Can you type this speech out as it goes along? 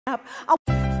up.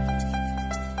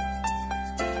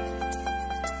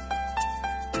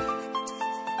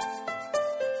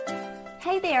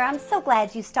 Hey there, I'm so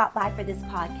glad you stopped by for this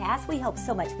podcast. We hope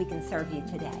so much we can serve you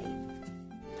today.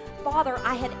 Father,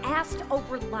 I had asked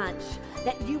over lunch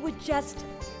that you would just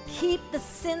keep the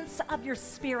sense of your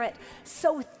Spirit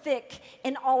so thick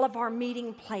in all of our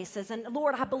meeting places. And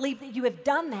Lord, I believe that you have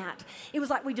done that. It was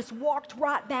like we just walked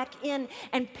right back in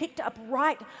and picked up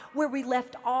right where we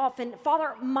left off. And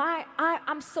Father,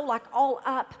 I'm so like all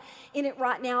up in it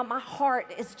right now. My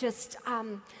heart is just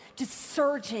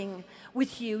surging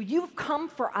with you. You've come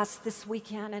for us this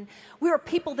weekend, and we are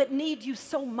people that need you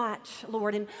so much,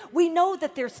 Lord. And we know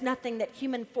that there's nothing that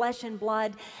human flesh and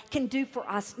blood can do for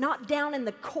us, not down in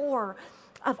the core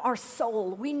of our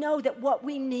soul. We know that what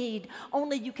we need,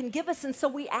 only you can give us. And so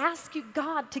we ask you,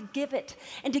 God, to give it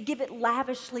and to give it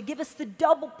lavishly. Give us the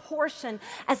double portion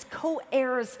as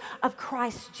co-heirs of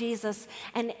Christ Jesus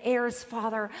and heirs,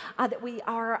 Father, that we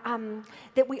are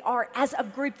as a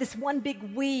group, this one big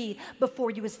we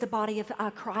before you as the body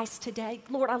of Christ today.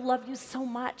 Lord, I love you so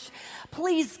much.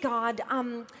 Please, God,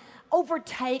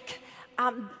 overtake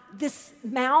this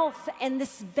mouth and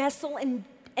this vessel and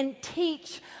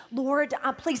teach, Lord,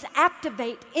 please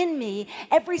activate in me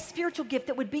every spiritual gift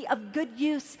that would be of good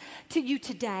use to you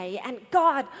today. And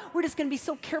God, we're just going to be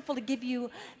so careful to give you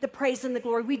the praise and the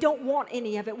glory. We don't want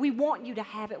any of it. We want you to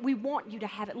have it. We want you to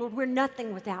have it, Lord. We're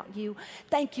nothing without you.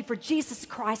 Thank you for Jesus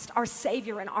Christ, our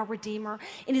Savior and our Redeemer.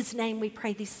 In his name we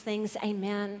pray these things.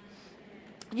 Amen.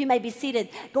 You may be seated.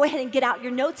 Go ahead and get out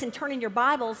your notes and turn in your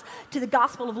Bibles to the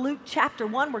Gospel of Luke chapter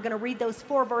 1. We're going to read those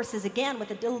 4 verses again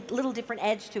with a little different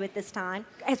edge to it this time.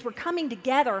 As we're coming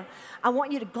together, I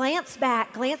want you to glance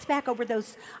back over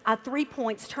those 3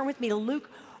 points. Turn with me to Luke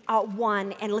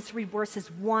 1, and let's read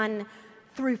verses 1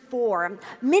 through 4.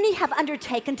 Many have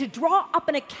undertaken to draw up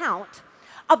an account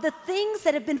of the things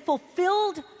that have been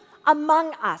fulfilled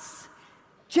among us,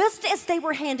 just as they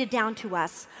were handed down to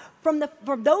us from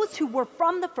those who were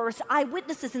from the first,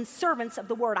 eyewitnesses and servants of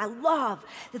the word. I love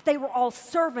that they were all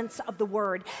servants of the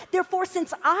word. Therefore,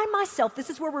 since I myself, this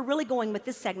is where we're really going with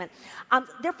this segment.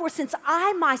 Therefore, since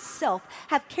I myself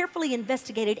have carefully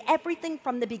investigated everything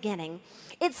from the beginning,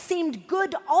 it seemed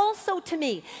good also to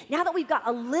me. Now that we've got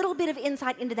a little bit of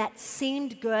insight into that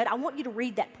seemed good, I want you to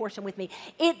read that portion with me.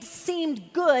 It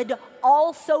seemed good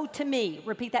also to me.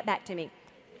 Repeat that back to me.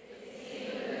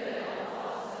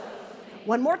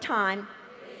 One more time.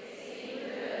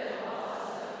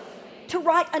 To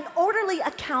write an orderly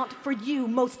account for you,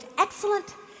 most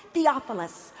excellent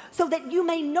Theophilus, so that you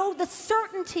may know the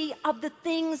certainty of the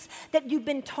things that you've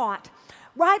been taught.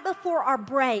 Right before our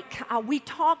break, we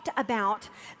talked about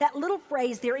that little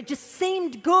phrase there, it just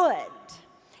seemed good.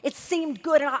 It seemed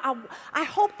good, and I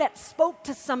hope that spoke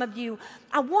to some of you.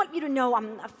 I want you to know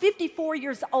I'm 54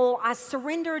 years old. I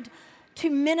surrendered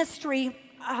to ministry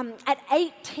at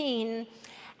 18,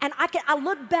 and I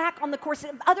look back on the course.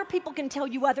 Other people can tell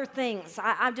you other things.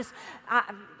 I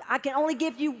can only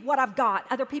give you what I've got.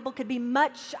 Other people could be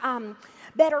much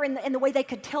better in the way they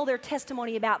could tell their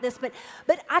testimony about this. But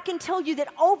I can tell you that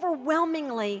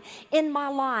overwhelmingly in my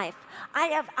life,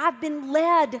 I've been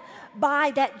led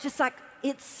by that, just like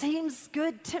it seems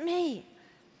good to me.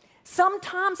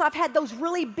 Sometimes I've had those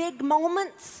really big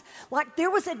moments. Like there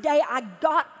was a day I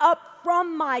got up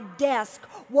from my desk,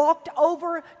 walked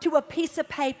over to a piece of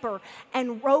paper,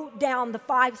 and wrote down the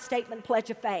 5-statement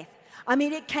pledge of faith. I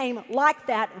mean, it came like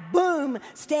that, boom,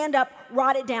 stand up,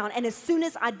 write it down. And as soon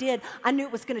as I did, I knew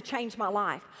it was going to change my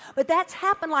life. But that's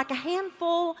happened like a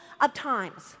handful of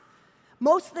times.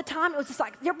 Most of the time, it was just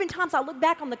like, there have been times I look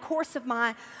back on the course of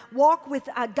my walk with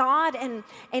God and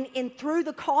through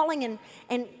the calling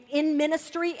and in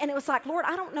ministry, and it was like, Lord,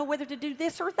 I don't know whether to do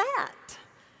this or that.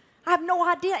 I have no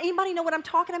idea. Anybody know what I'm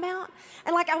talking about?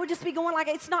 And like I would just be going like,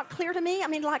 it's not clear to me. I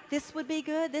mean, like this would be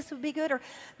good, or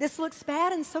this looks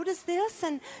bad, and so does this,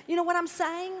 and you know what I'm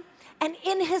saying? And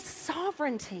in his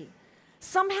sovereignty,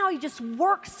 somehow he just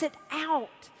works it out.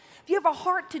 If you have a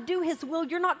heart to do his will,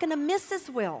 you're not going to miss his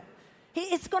will.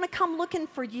 It's going to come looking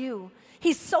for you.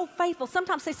 He's so faithful.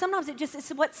 Sometimes it's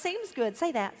what seems good.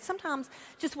 Say that. Sometimes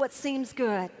just what seems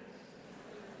good.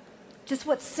 Just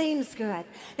what seems good.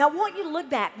 Now, I want you to look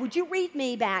back. Would you read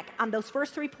me back on those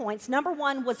first 3 points? Number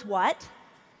 1 was what?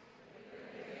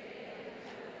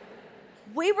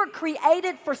 We were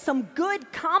created for some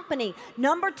good company.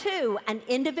 Number 2, an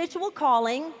individual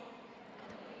calling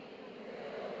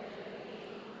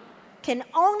can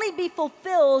only be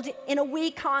fulfilled in a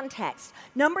we context.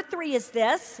 Number 3 is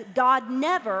this: God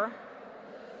never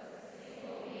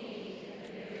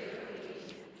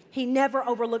He never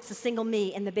overlooks a single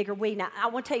me in the bigger we. Now, I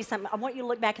want to tell you something. I want you to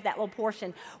look back at that little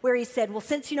portion where he said, well,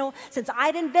 since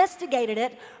I'd investigated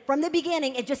it from the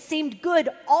beginning, it just seemed good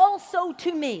also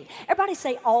to me. Everybody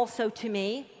say, also to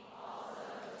me.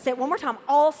 Also. Say it one more time,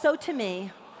 also to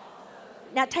me.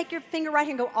 Now, take your finger right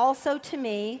here and go, also to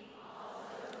me.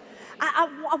 I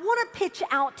want to pitch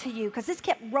out to you because this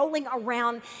kept rolling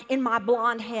around in my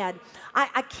blonde head.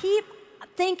 I keep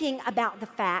thinking about the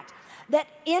fact that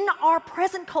in our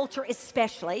present culture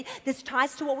especially, this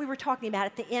ties to what we were talking about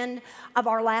at the end of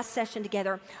our last session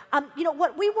together. You know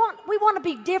what we want to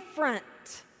be different.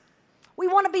 We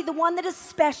want to be the one that is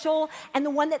special and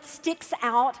the one that sticks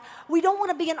out. We don't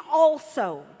want to be an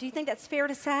also. Do you think that's fair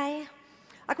to say?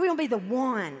 Like we want to be the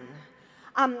one.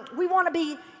 We want to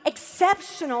be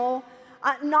exceptional,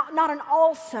 not an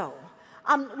also.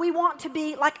 We want to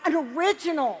be like an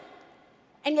original.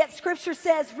 And yet Scripture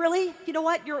says, really, you know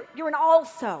what, you're an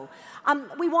also.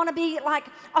 We want to be like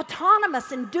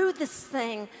autonomous and do this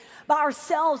thing by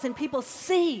ourselves, and people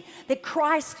see that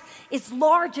Christ is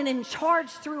large and in charge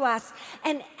through us.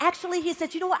 And actually he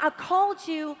said, you know what, I called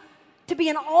you to be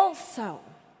an also.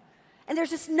 And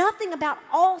there's just nothing about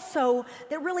also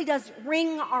that really does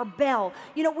ring our bell.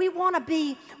 You know, we want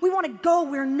to go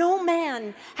where no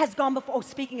man has gone before. Oh,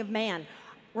 speaking of man,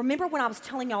 remember when I was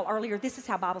telling y'all earlier, this is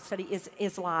how Bible study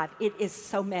is live. It is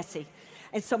so messy.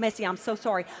 It's so messy. I'm so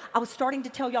sorry. I was starting to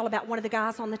tell y'all about one of the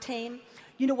guys on the team.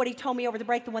 You know what he told me over the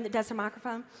break, the one that does the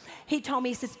microphone? He told me,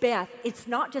 he says, Beth, it's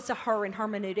not just a her in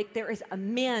hermeneutic. There is a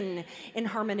men in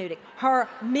hermeneutic.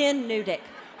 Hermeneutic.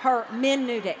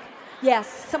 Hermeneutic. Yes,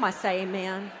 somebody say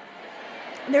amen.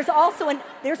 And there's also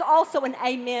an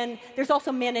amen. There's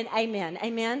also men in amen.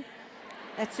 Amen?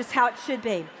 That's just how it should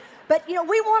be. But, you know,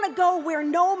 we want to go where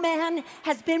no man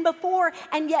has been before,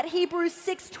 and yet Hebrews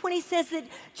 6:20 says that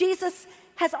Jesus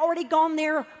has already gone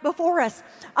there before us.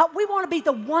 We want to be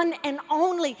the one and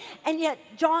only, and yet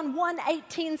John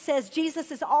 1:18 says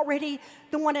Jesus is already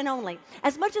the one and only.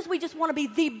 As much as we just want to be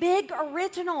the big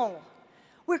original,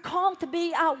 we're called to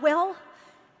be,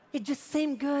 it just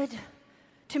seemed good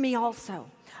to me also.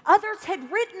 Others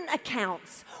had written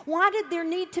accounts. Why did there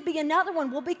need to be another one?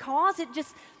 Well, because it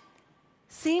just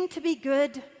seemed to be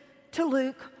good to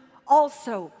Luke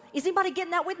also. Is anybody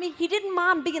getting that with me? He didn't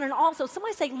mind being an also.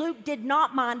 Somebody say Luke did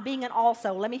not mind being an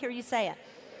also. Let me hear you say it.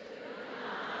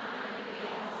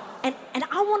 And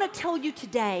I want to tell you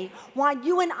today why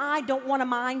you and I don't want to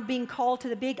mind being called to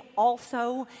the big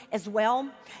also as well.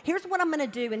 Here's what I'm going to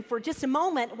do. And for just a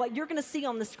moment, what you're going to see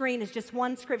on the screen is just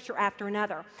one scripture after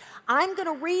another. I'm going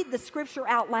to read the scripture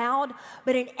out loud,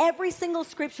 but in every single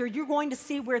scripture, you're going to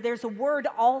see where there's a word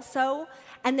also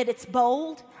and that it's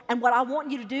bold. And what I want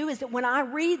you to do is that when I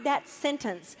read that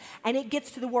sentence and it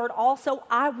gets to the word also,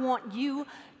 I want you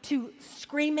to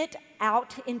scream it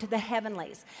out into the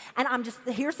heavenlies. And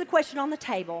here's the question on the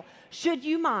table. Should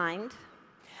you mind,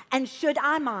 and should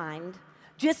I mind,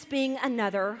 just being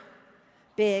another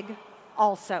big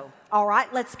also? All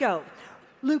right, let's go.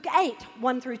 Luke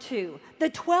 8:1-2. The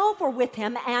 12 were with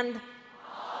him and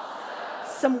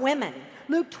some women.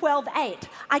 Luke 12:8.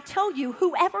 I tell you,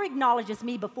 whoever acknowledges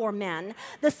me before men,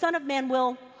 the Son of Man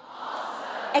will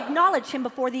acknowledge him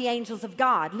before the angels of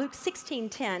God. Luke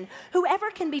 16:10. Whoever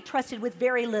can be trusted with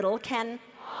very little can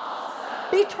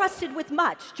be trusted with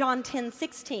much. John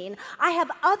 10:16. I have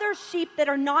other sheep that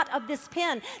are not of this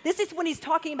pen. This is when he's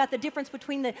talking about the difference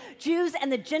between the Jews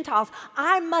and the Gentiles.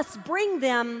 I must bring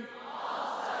them.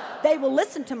 They will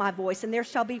listen to my voice, and there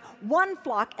shall be one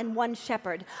flock and one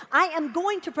shepherd. I am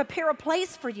going to prepare a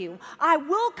place for you. I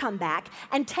will come back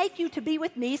and take you to be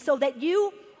with me so that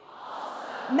you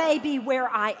may be where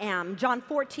I am. John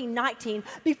 14:19.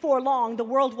 Before long, the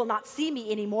world will not see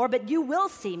me anymore, but you will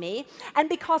see me. And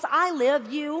because I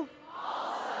live, you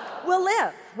will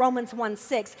live. Romans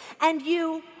 1:6. And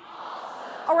you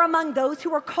are among those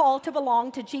who are called to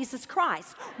belong to Jesus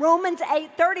Christ. Romans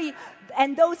 8:30.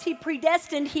 And those he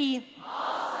predestined, he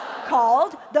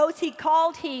called. Those he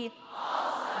called, he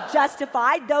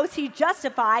justified. Those he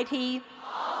justified, he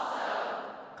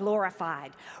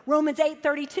glorified. Romans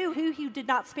 8:32, who did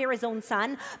not spare his own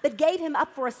son, but gave him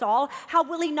up for us all, how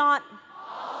will he not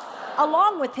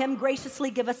along with him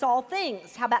graciously give us all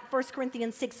things? How about 1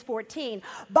 Corinthians 6:14?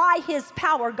 By his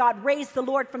power God raised the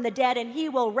Lord from the dead, and he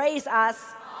will raise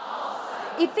us.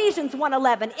 Ephesians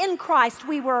 1:11, in Christ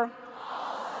we were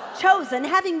chosen,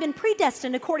 having been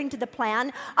predestined according to the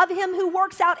plan of him who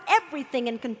works out everything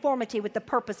in conformity with the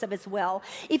purpose of his will.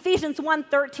 Ephesians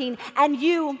 1:13, and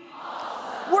you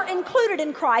were included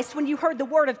in Christ when you heard the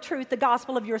word of truth, the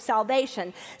gospel of your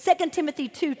salvation. 2 Timothy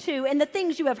 2:2, and the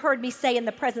things you have heard me say in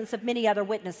the presence of many other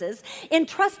witnesses,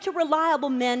 entrust to reliable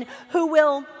men who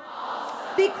will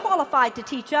be qualified to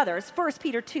teach others. 1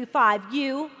 Peter 2:5,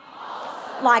 you,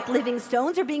 like living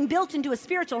stones, are being built into a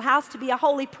spiritual house to be a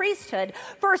holy priesthood.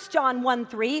 1 John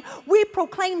 1:3, we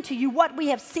proclaim to you what we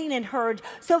have seen and heard,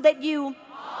 so that you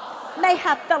may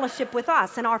have fellowship with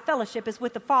us, and our fellowship is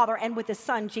with the Father and with His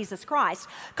Son, Jesus Christ.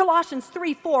 Colossians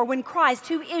 3:4, when Christ,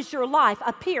 who is your life,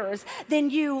 appears, then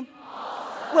you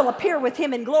will appear with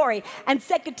Him in glory. And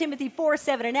 2 Timothy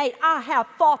 4:7 and 8, I have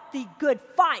fought the good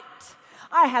fight.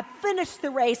 I have finished the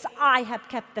race. I have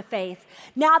kept the faith.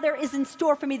 Now there is in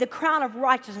store for me the crown of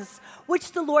righteousness,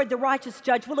 which the Lord, the righteous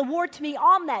judge, will award to me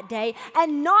on that day,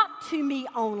 and not to me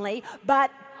only,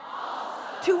 but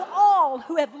to all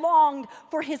who have longed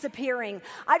for His appearing.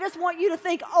 I just want you to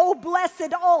think, oh,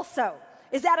 blessed also.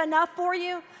 Is that enough for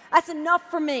you? That's enough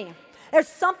for me. There's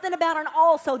something about an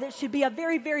also that should be a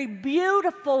very, very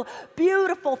beautiful,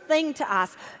 beautiful thing to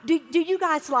us. Do you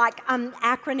guys like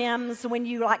acronyms when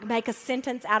you like make a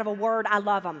sentence out of a word? I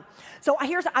love them. So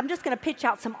I'm just going to pitch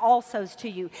out some alsos to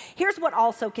you. Here's what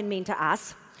also can mean to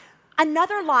us.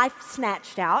 Another life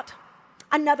snatched out,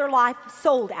 another life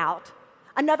sold out,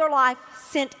 another life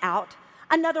sent out,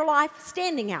 another life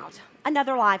standing out,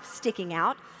 another life sticking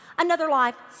out, another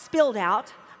life spilled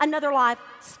out, another life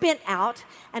spent out.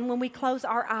 And when we close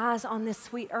our eyes on this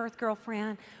sweet earth,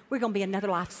 girlfriend, we're going to be another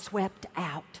life swept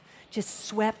out, just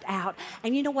swept out.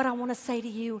 And you know what I want to say to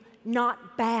you?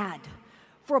 Not bad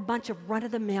for a bunch of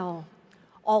run-of-the-mill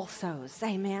alsos.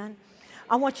 Amen.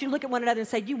 I want you to look at one another and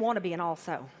say, you want to be an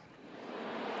also.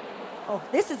 Oh,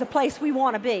 this is a place we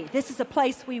want to be. This is a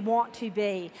place we want to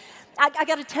be. I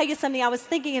got to tell you something. I was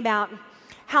thinking about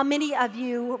how many of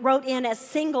you wrote in as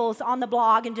singles on the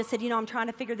blog and just said, you know, I'm trying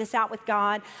to figure this out with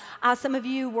God. Some of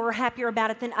you were happier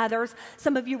about it than others.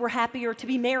 Some of you were happier to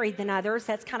be married than others.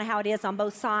 That's kind of how it is on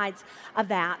both sides of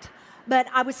that. But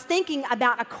I was thinking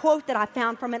about a quote that I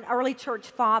found from an early church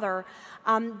father.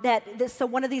 So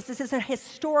one of these, this is a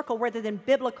historical rather than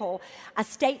biblical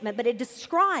statement, but it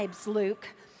describes Luke.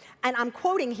 And I'm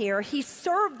quoting here, he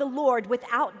served the Lord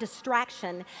without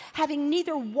distraction, having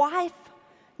neither wife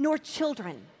nor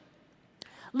children.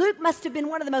 Luke must have been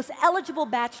one of the most eligible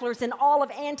bachelors in all of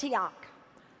Antioch.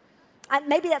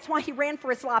 Maybe that's why he ran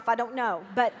for his life, I don't know.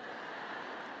 But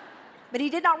he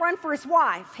did not run for his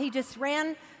wife. He just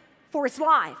ran for his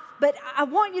life. But I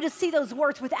want you to see those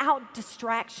words, without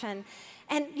distraction.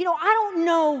 And, you know, I don't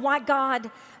know why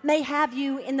God may have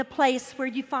you in the place where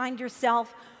you find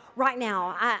yourself right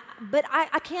now. But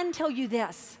I can tell you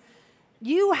this.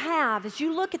 You have, as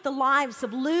you look at the lives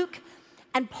of Luke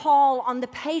and Paul on the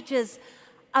pages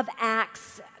of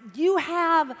Acts, you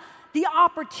have the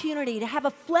opportunity to have a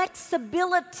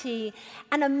flexibility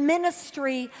and a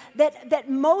ministry that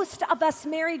most of us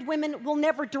married women will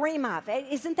never dream of.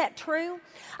 Isn't that true?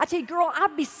 I tell you, girl,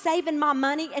 I'd be saving my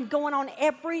money and going on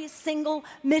every single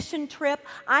mission trip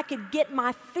I could get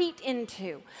my feet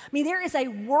into. I mean, there is a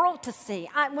world to see.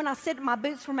 When I said my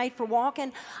boots were made for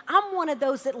walking, I'm one of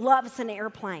those that loves an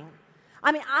airplane.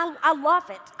 I mean, I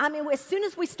love it. I mean, as soon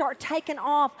as we start taking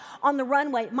off on the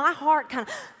runway, my heart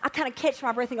I kind of catch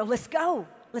my breath and go, let's go,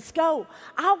 let's go.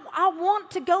 I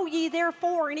want to go ye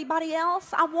therefore. Anybody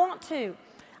else? I want to.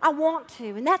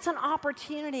 And that's an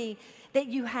opportunity that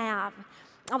you have.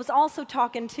 I was also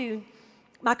talking to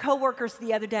my coworkers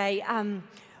the other day.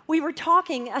 We were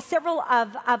talking, several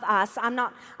of us, I'm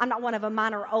not one of them,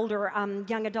 mine are older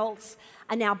young adults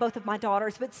now, both of my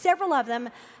daughters, but several of them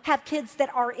have kids that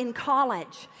are in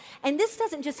college. And this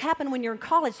doesn't just happen when you're in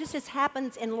college, this just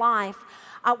happens in life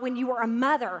when you are a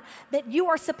mother, that you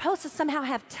are supposed to somehow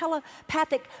have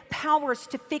telepathic powers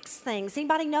to fix things.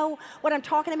 Anybody know what I'm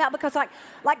talking about? Because like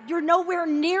you're nowhere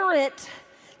near it.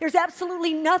 There's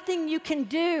absolutely nothing you can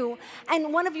do.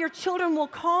 And one of your children will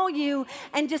call you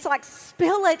and just like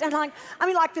spill it. And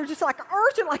they're just like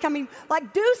urgent,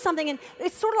 do something. And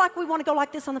it's sort of like we want to go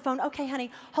like this on the phone. Okay, honey,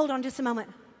 hold on just a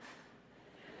moment.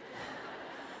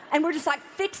 And we're just like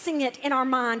fixing it in our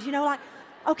mind, you know, like,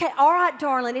 okay, all right,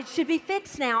 darling, it should be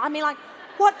fixed now. I mean, like,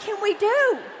 what can we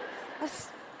do?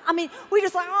 We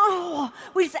just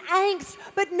angst,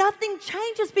 but nothing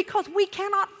changes because we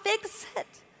cannot fix it.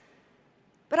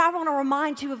 But I want to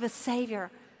remind you of a Savior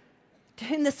to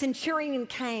whom the centurion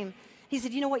came. He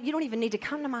said, you know what, you don't even need to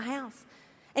come to my house.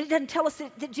 And it doesn't tell us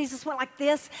that Jesus went like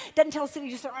this. It doesn't tell us that he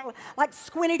just like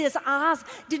squinted his eyes.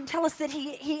 It didn't tell us that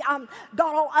he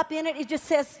got all up in it. It just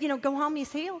says, you know, go home,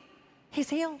 he's healed. He's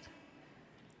healed.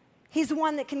 He's the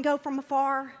one that can go from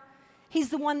afar He's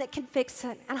the one that can fix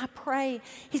it. And I pray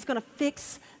He's going to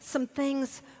fix some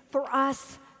things for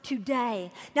us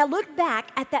today. Now look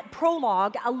back at that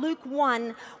prologue, Luke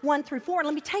 1 through 4, and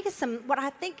let me tell you some, what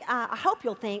I hope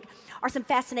you'll think are some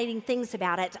fascinating things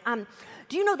about it.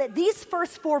 Do you know that these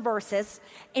first 4 verses,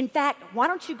 in fact, why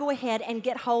don't you go ahead and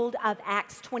get hold of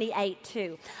Acts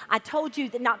 28:2. I told you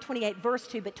that not 28 verse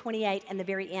 2, but 28 in the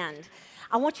very end.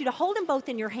 I want you to hold them both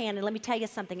in your hand, and let me tell you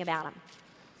something about them.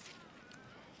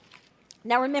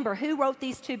 Now remember, who wrote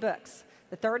these 2 books?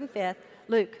 The 3rd and 5th.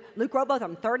 Luke. Luke wrote both of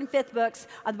them, 3rd and 5th books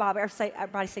of the Bible.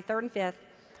 Everybody say 3rd and 5th.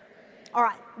 All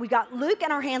right, we got Luke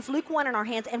in our hands, Luke 1 in our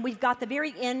hands, and we've got the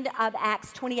very end of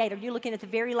Acts 28. Are you looking at the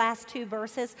very last 2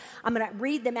 verses? I'm going to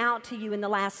read them out to you in the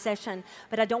last session,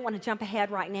 but I don't want to jump ahead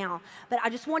right now. But I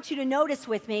just want you to notice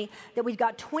with me that we've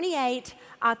got 28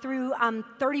 through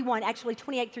 31, actually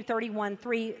 28 through 31,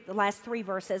 the last 3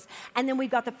 verses, and then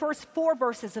we've got the first 4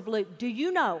 verses of Luke. Do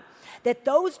you know that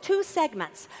those 2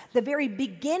 segments, the very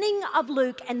beginning of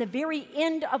Luke and the very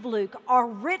end of Luke, are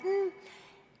written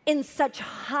in such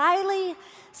highly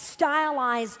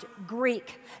stylized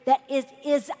Greek that it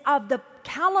is of the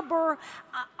caliber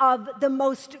of the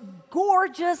most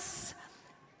gorgeous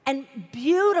and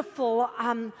beautiful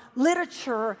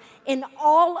literature in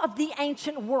all of the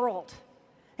ancient world?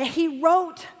 He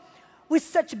wrote with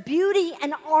such beauty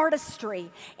and artistry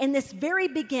in this very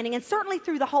beginning, and certainly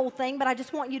through the whole thing, but I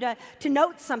just want you to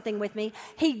note something with me.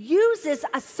 He uses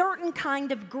a certain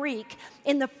kind of Greek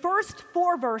in the first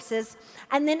 4 verses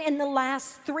and then in the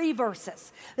last 3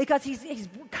 verses, because he's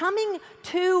coming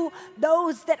to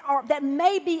those that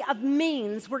may be of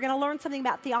means. We're going to learn something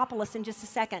about Theophilus in just a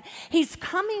second. He's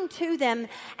coming to them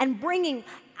and bringing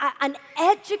an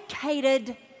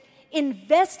educated,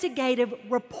 investigative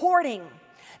reporting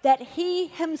that he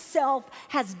himself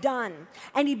has done.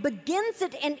 And he begins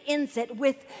it and ends it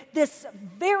with this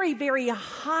very, very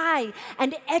high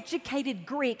and educated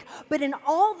Greek. But in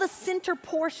all the center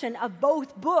portion of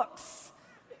both books,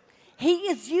 he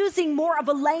is using more of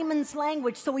a layman's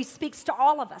language, so he speaks to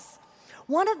all of us.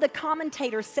 One of the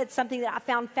commentators said something that I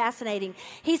found fascinating.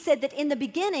 He said that in the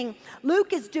beginning,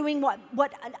 Luke is doing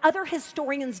what other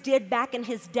historians did back in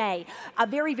his day.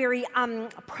 Very, very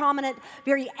prominent,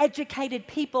 very educated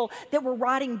people that were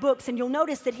writing books. And you'll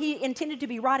notice that he intended to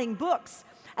be writing books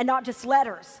and not just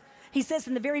letters. He says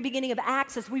in the very beginning of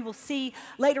Acts, as we will see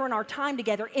later in our time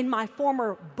together, in my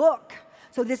former book.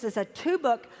 So this is a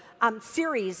 2-book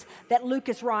series that Luke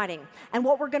is writing. And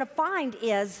what we're going to find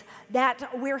is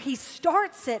that where he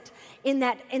starts it in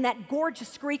that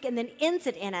gorgeous Greek and then ends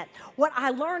it in it, what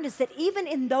I learned is that even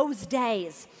in those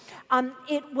days,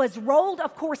 it was rolled,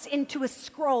 of course, into a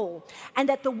scroll, and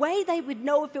that the way they would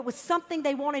know if it was something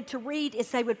they wanted to read is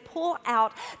they would pull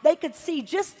out, they could see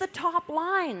just the top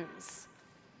lines.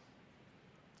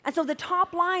 And so the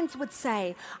top lines would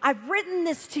say, I've written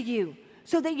this to you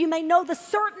so that you may know the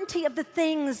certainty of the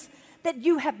things that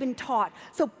you have been taught.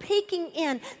 So peeking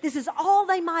in, this is all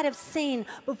they might have seen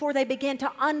before they began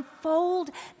to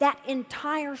unfold that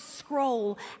entire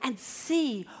scroll and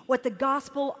see what the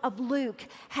Gospel of Luke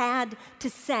had to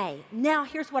say. Now,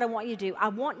 here's what I want you to do. I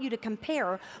want you to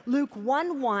compare Luke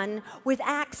 1:1 with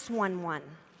Acts 1:1.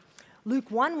 Luke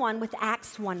 1:1 with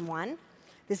Acts 1:1.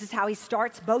 This is how he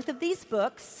starts both of these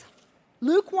books.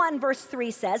 Luke 1 verse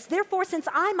 3 says, therefore, since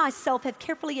I myself have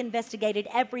carefully investigated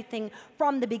everything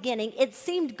from the beginning, it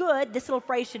seemed good. This little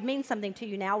phrase should mean something to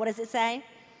you now. What does it say?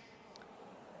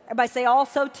 Everybody say,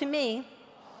 also to me.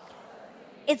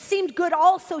 It seemed good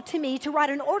also to me to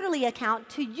write an orderly account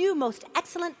to you, most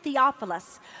excellent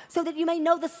Theophilus, so that you may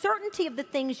know the certainty of the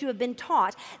things you have been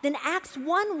taught. Then Acts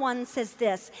 1:1 says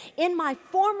this, in my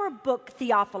former book,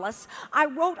 Theophilus, I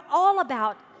wrote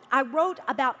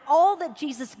about all that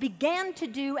Jesus began to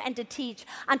do and to teach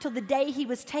until the day he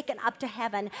was taken up to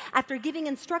heaven, after giving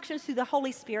instructions through the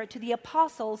Holy Spirit to the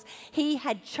apostles he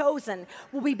had chosen.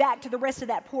 We'll be back to the rest of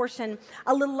that portion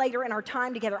a little later in our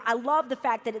time together. I love the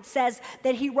fact that it says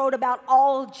that he wrote about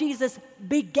all Jesus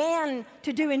began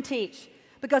to do and teach.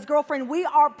 Because, girlfriend, we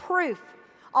are proof.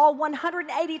 All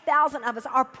 180,000 of us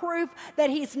are proof that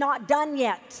he's not done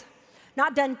yet.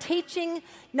 Not done teaching,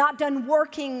 not done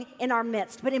working in our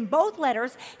midst. But in both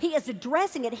letters, he is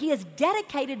addressing it. He has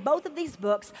dedicated both of these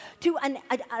books to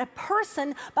a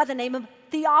person by the name of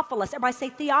Theophilus. Everybody say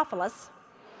Theophilus.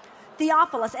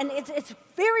 Theophilus. And it's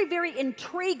very, very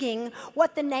intriguing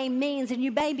what the name means, and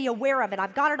you may be aware of it.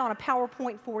 I've got it on a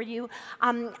PowerPoint for you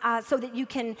so that you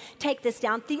can take this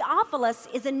down. Theophilus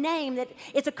is a name that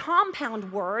it's a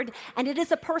compound word, and it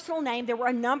is a personal name. There were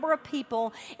a number of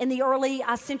people in the early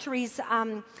centuries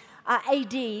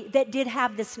AD that did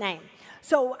have this name.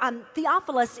 So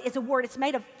Theophilus is a word, it's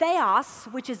made of theos,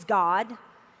 which is God,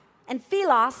 and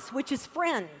philos, which is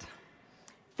friend.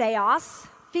 Theos,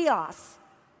 philos.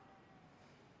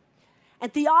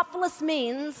 And Theophilus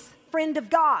means friend of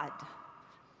God.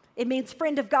 It means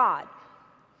friend of God.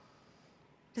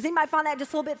 Does anybody find that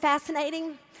just a little bit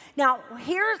fascinating? Now,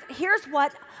 here's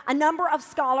what a number of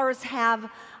scholars have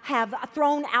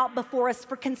thrown out before us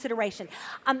for consideration.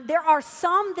 There are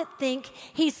some that think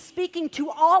he's speaking to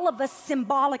all of us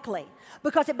symbolically,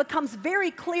 because it becomes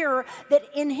very clear that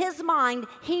in his mind,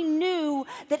 he knew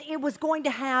that it was going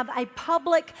to have a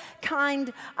public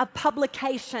kind of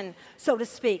publication, so to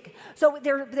speak. So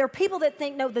there are people that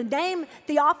think, no, the name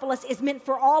Theophilus is meant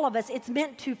for all of us. It's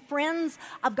meant to friends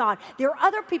of God. There are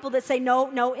other people that say,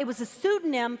 no, it was a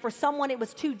pseudonym for someone it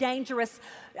was too dangerous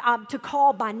to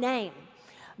call by name.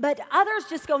 But others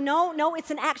just go, no, it's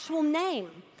an actual name.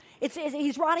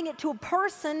 He's writing it to a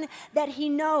person that he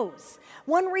knows.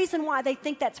 One reason why they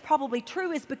think that's probably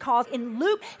true is because in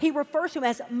Luke, he refers to him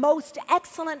as most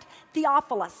excellent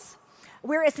Theophilus.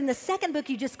 Whereas in the second book,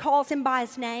 he just calls him by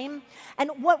his name.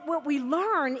 And what we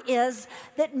learn is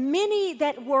that many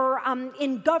that were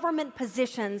in government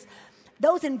positions,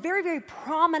 those in very, very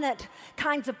prominent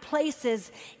kinds of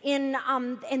places in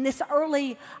this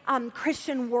early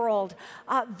Christian world,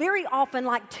 very often,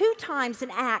 like 2 times in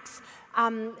Acts,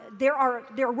 there are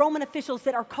Roman officials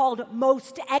that are called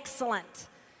most excellent.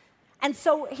 And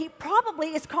so he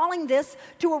probably is calling this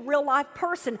to a real life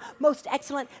person, most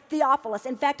excellent Theophilus.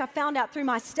 In fact, I found out through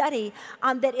my study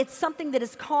that it's something that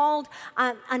is called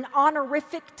an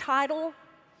honorific title.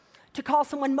 To call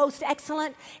someone most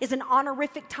excellent is an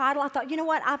honorific title. I thought, you know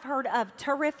what? I've heard of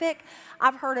terrific.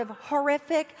 I've heard of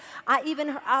horrific.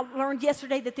 I learned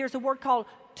yesterday that there's a word called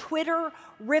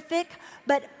Twitterific.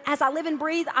 But as I live and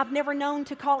breathe, I've never known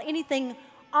to call anything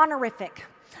honorific.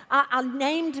 I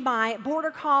named my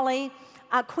border collie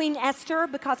Queen Esther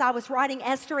because I was writing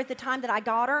Esther at the time that I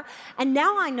got her. And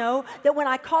now I know that when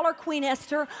I call her Queen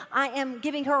Esther, I am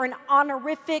giving her an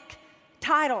honorific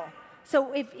title.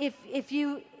 So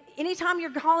anytime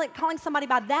you're calling somebody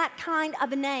by that kind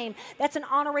of a name, that's an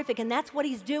honorific, and that's what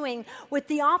he's doing with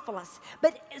Theophilus.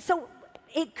 But so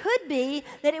it could be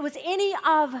that it was any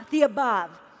of the above.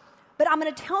 But I'm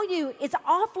going to tell you, it's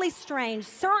awfully strange.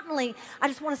 Certainly, I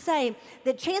just want to say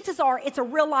that chances are it's a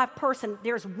real life person.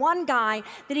 There's one guy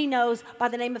that he knows by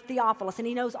the name of Theophilus, and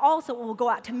he knows also it will go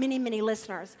out to many, many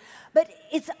listeners. But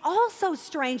it's also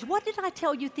strange. What did I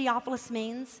tell you Theophilus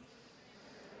means?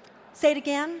 Say it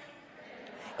again.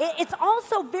 It's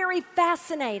also very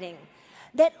fascinating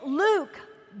that Luke,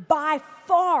 by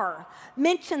far,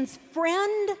 mentions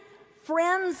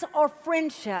friends, or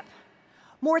friendship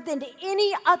more than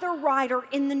any other writer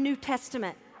in the New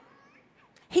Testament.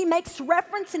 He makes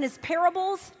reference in his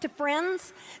parables to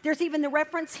friends. There's even the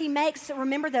reference he makes,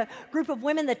 remember the group of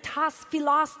women, the tas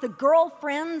philos, the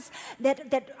girlfriends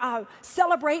that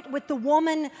celebrate with the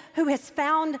woman who has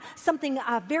found something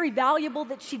very valuable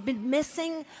that she'd been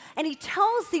missing. And he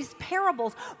tells these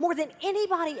parables more than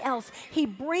anybody else. He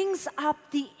brings up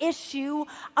the issue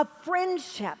of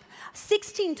friendship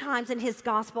 16 times in his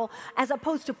gospel, as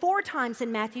opposed to 4 times in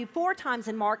Matthew, 4 times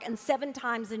in Mark, and 7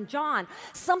 times in John.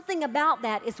 Something about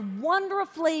that is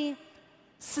wonderfully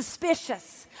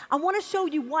suspicious. I want to show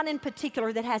you one in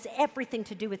particular that has everything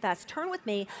to do with us. Turn with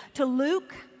me to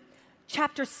Luke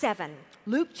chapter 7.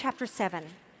 Luke chapter 7.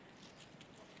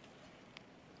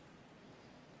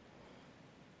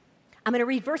 I'm going to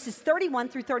read verses 31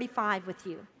 through 35 with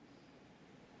you.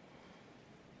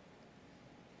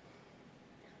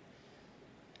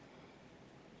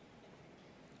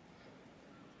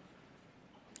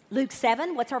 Luke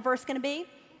 7, what's our verse going to be?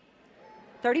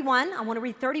 31. I want to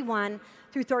read 31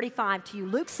 through 35 to you.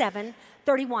 Luke 7,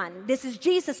 31. This is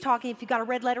Jesus talking. If you've got a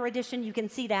red letter edition, you can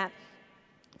see that.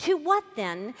 To what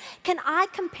then can I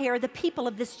compare the people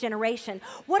of this generation?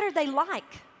 What are they like?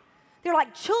 They're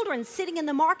like children sitting in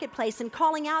the marketplace and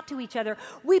calling out to each other.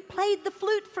 We played the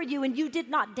flute for you and you did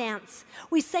not dance.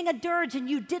 We sang a dirge and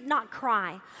you did not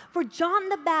cry. For John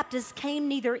the Baptist came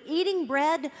neither eating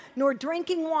bread nor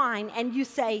drinking wine, and you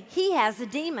say, he has a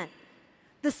demon.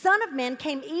 The Son of Man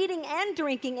came eating and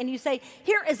drinking, and you say,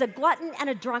 here is a glutton and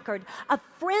a drunkard, a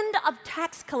friend of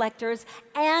tax collectors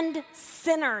and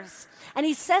sinners. And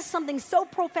he says something so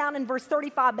profound in verse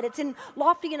 35, but it's in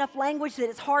lofty enough language that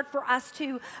it's hard for us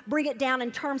to bring it down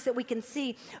in terms that we can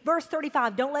see. Verse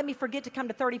 35, don't let me forget to come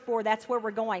to 34, that's where we're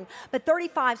going. But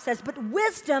 35 says, but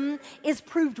wisdom is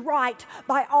proved right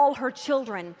by all her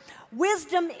children.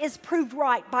 Wisdom is proved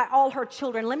right by all her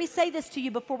children. Let me say this to you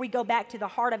before we go back to the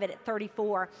heart of it at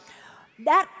 34.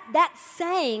 That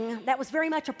saying, that was very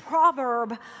much a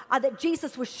proverb that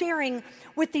Jesus was sharing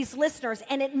with these listeners.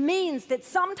 And it means that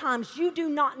sometimes you do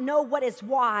not know what is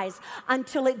wise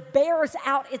until it bears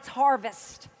out its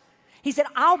harvest. He said,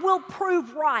 I will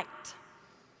prove right.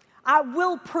 I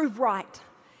will prove right.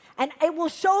 And it will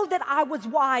show that I was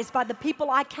wise by the people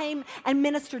I came and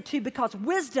ministered to, because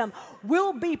wisdom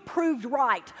will be proved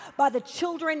right by the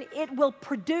children it will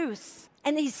produce.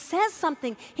 And he says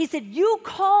something. He said, you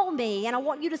call me, and I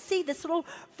want you to see this little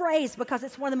phrase because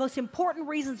it's one of the most important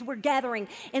reasons we're gathering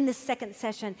in this second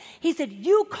session. He said,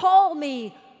 you call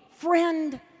me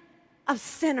friend of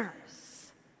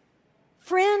sinners.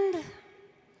 Friend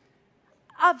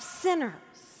of sinners.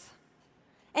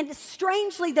 And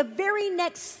strangely, the very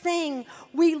next thing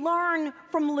we learn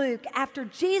from Luke, after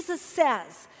Jesus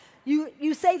says,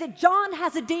 you say that John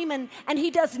has a demon and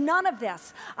he does none of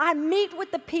this. I meet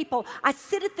with the people. I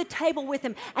sit at the table with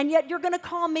him. And yet you're going to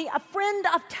call me a friend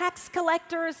of tax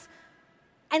collectors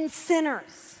and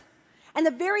sinners. And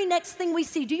the very next thing we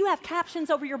see, do you have captions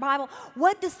over your Bible?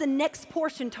 What does the next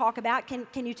portion talk about?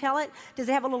 Can you tell it? Does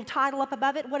it have a little title up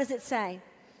above it? What does it say?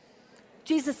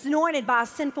 Jesus anointed by a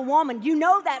sinful woman. You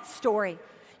know that story.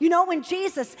 You know when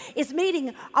Jesus is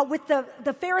meeting with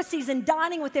the Pharisees and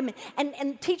dining with them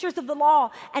and teachers of the law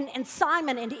and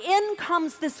Simon, and in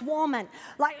comes this woman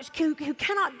who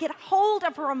cannot get hold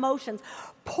of her emotions,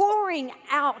 pouring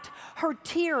out her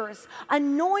tears,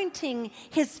 anointing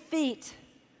his feet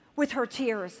with her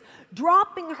tears,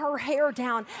 dropping her hair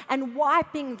down and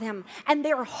wiping them, and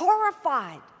they're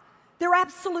horrified. They're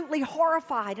absolutely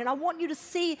horrified. And I want you to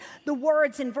see the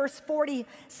words in verse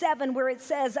 47 where it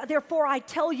says, therefore I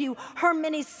tell you, her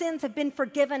many sins have been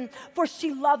forgiven, for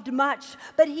she loved much.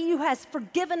 But he who has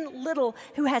forgiven little,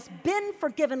 who has been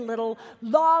forgiven little,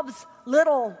 loves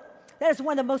little. That is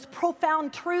one of the most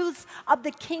profound truths of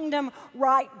the kingdom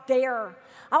right there.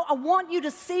 I want you to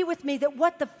see with me that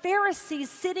what the Pharisees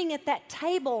sitting at that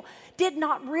table did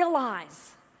not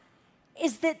realize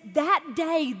is that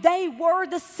day they were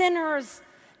the sinners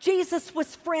Jesus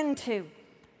was friend to.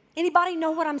 Anybody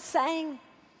know what I'm saying?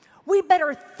 We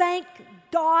better thank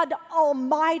God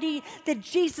Almighty that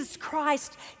Jesus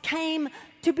Christ came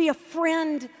to be a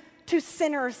friend to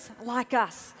sinners like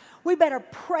us. We better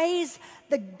praise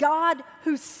the God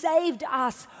who saved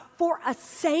us for a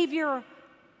Savior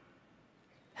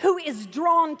who is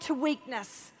drawn to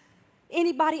weakness.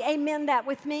 Anybody amen that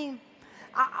with me?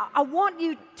 I want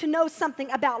you to know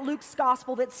something about Luke's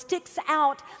gospel that sticks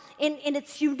out in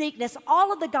its uniqueness.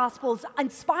 All of the gospels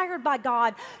inspired by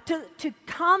God to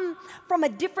come from a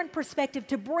different perspective,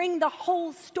 to bring the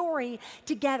whole story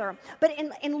together. But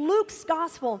in Luke's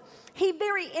gospel, he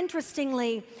very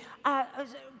interestingly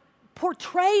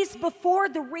portrays before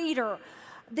the reader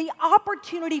the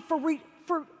opportunity for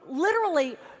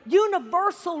literally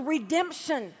universal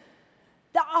redemption.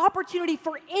 The opportunity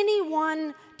for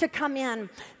anyone to come in.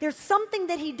 There's something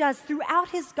that he does throughout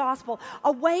his gospel,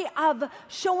 a way of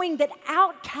showing that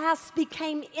outcasts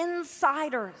became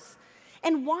insiders.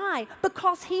 And why?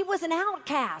 Because he was an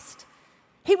outcast.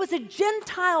 He was a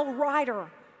Gentile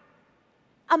writer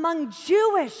among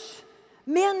Jewish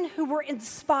men who were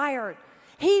inspired.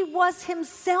 He was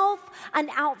himself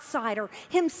an outsider,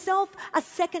 himself a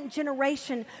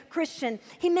second-generation Christian.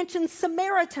 He mentions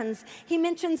Samaritans. He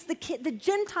mentions the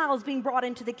Gentiles being brought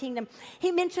into the kingdom.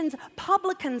 He mentions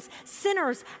publicans,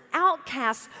 sinners,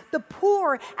 outcasts, the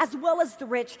poor, as well as the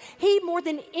rich. He, more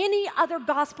than any other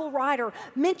gospel writer,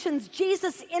 mentions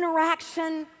Jesus'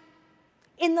 interaction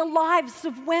in the lives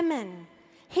of women.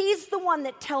 He's the one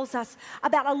that tells us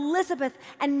about Elizabeth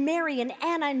and Mary and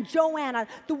Anna and Joanna,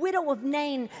 the widow of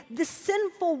Nain, the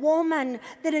sinful woman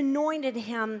that anointed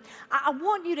him. I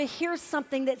want you to hear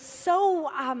something that so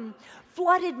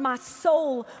flooded my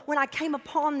soul when I came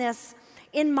upon this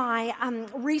in my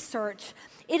research.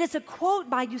 It is a quote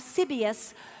by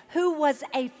Eusebius, who was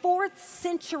a 4th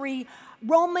century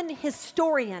Roman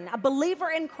historian, a believer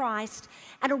in Christ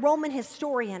and a Roman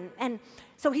historian. And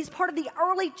so he's part of the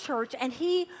early church, and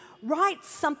he writes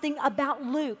something about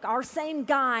Luke, our same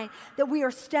guy that we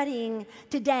are studying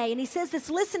today. And he says this,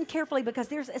 listen carefully, because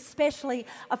there's especially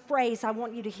a phrase I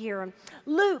want you to hear.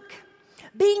 Luke,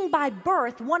 being by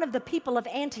birth one of the people of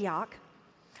Antioch,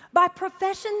 by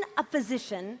profession a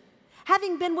physician,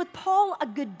 having been with Paul a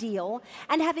good deal,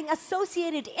 and having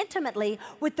associated intimately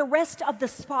with the rest of the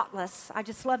spotless, I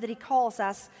just love that he calls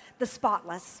us the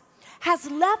spotless, has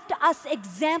left us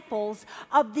examples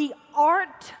of the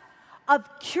art of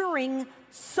curing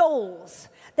souls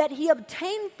that he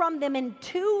obtained from them in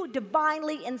 2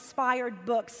 divinely inspired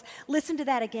books. Listen to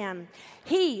that again.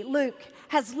 He, Luke,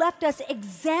 has left us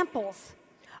examples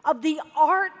of the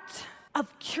art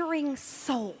of curing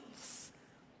souls.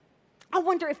 I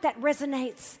wonder if that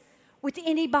resonates with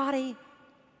anybody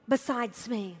besides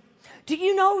me. Do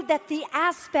you know that the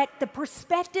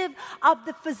perspective of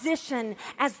the physician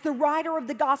as the writer of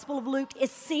the Gospel of Luke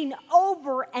is seen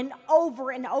over and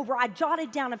over and over? I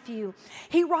jotted down a few.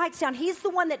 He writes down, he's the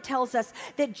one that tells us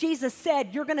that Jesus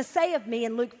said, you're going to say of me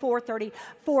in Luke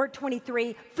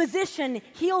 4:23, physician,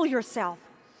 heal yourself.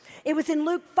 It was in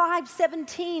Luke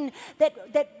 5:17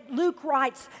 that Luke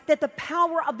writes that the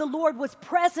power of the Lord was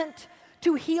present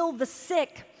to heal the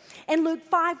sick. In Luke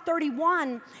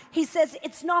 5:31, he says,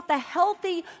 it's not the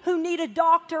healthy who need a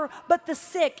doctor, but the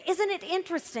sick. Isn't it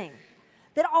interesting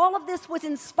that all of this was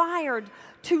inspired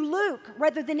to Luke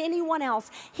rather than anyone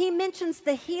else? He mentions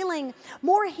the healing,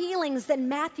 more healings than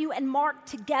Matthew and Mark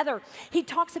together. He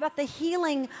talks about the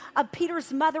healing of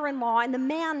Peter's mother-in-law and the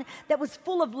man that was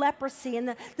full of leprosy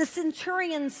and the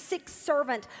centurion's sick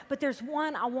servant. But there's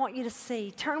one I want you to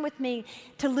see. Turn with me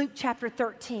to Luke chapter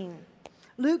 13.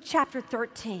 Luke chapter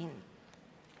 13.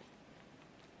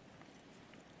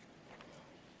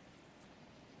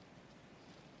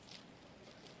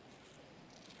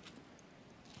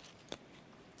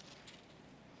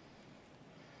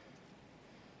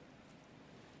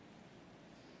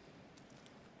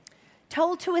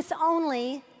 Told to us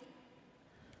only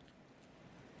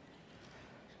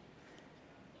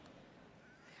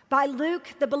by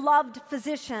Luke, the beloved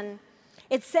physician.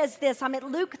 It says this. I'm at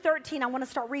Luke 13. I want to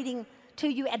start reading to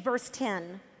you at verse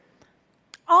 10.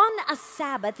 On a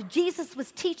Sabbath, Jesus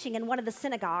was teaching in one of the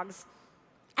synagogues,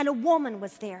 and a woman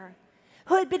was there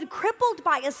who had been crippled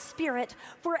by a spirit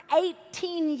for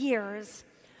 18 years.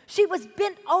 She was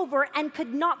bent over and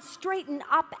could not straighten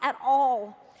up at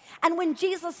all. And when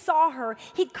Jesus saw her,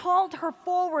 he called her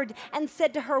forward and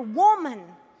said to her, woman,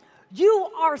 you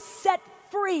are set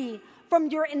free from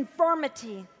your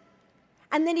infirmity.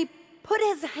 And then he put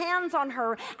his hands on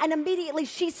her, and immediately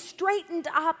she straightened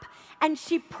up and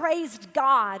she praised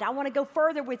God. I want to go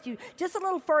further with you, just a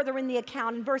little further in the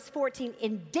account in verse 14.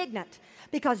 Indignant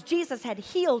because Jesus had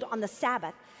healed on the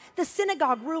Sabbath, the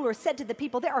synagogue ruler said to the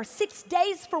people, there are 6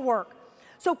 days for work.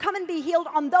 So come and be healed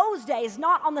on those days,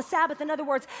 not on the Sabbath. In other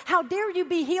words, how dare you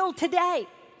be healed today?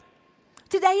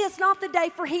 Today is not the day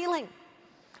for healing.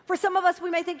 For some of us, we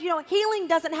may think, healing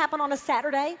doesn't happen on a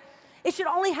Saturday. It should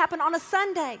only happen on a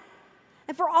Sunday.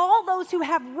 And for all those who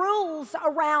have rules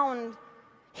around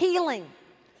healing,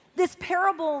 this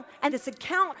parable and this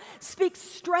account speaks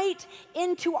straight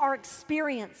into our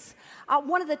experience.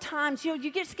 One of the times, you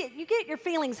get your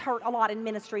feelings hurt a lot in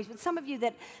ministries, but some of you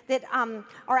that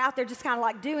are out there just kind of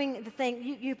like doing the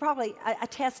thing, you probably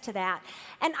attest to that.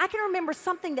 And I can remember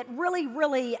something that really,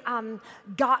 really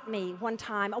got me one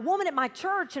time. A woman at my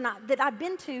church that I've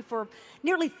been to for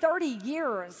nearly 30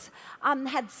 years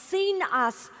had seen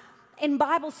us in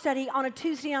Bible study on a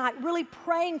Tuesday night, really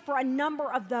praying for a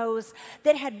number of those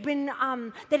that had been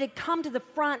that had come to the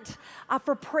front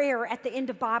for prayer at the end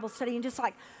of Bible study,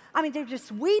 and they're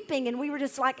just weeping, and we were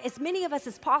just like, as many of us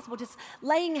as possible, just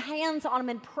laying hands on them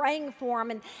and praying for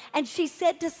them. And she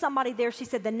said to somebody there, she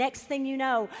said, the next thing you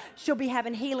know, she'll be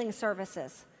having healing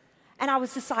services. And I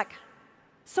was just like,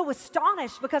 so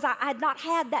astonished, because I had not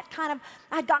had that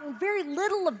I had gotten very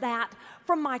little of that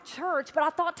from my church. But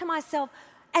I thought to myself,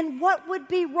 and what would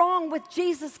be wrong with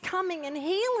Jesus coming and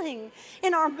healing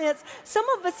in our midst? Some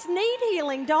of us need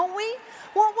healing, don't we?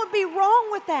 What would be wrong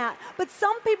with that? But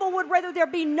some people would rather there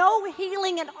be no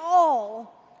healing at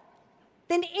all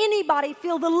than anybody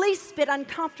feel the least bit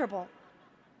uncomfortable.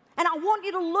 And I want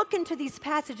you to look into these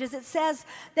passages. It says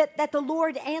that the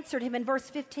Lord answered him in verse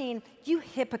 15, you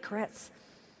hypocrites.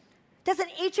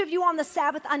 Doesn't each of you on the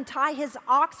Sabbath untie his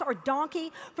ox or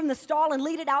donkey from the stall and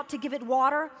lead it out to give it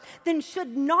water? Then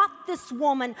should not this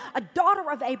woman, a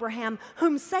daughter of Abraham,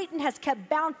 whom Satan has kept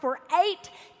bound for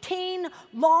 18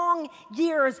 long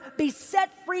years, be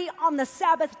set free on the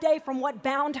Sabbath day from what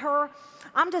bound her?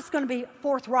 I'm just going to be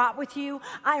forthright with you.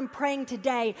 I am praying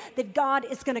today that God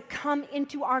is going to come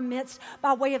into our midst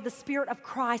by way of the Spirit of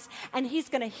Christ, and he's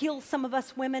going to heal some of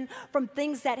us women from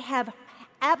things that have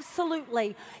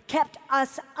absolutely kept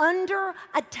us under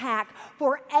attack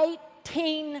for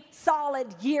 18 solid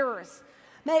years.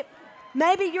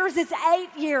 Maybe yours is 8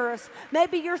 years.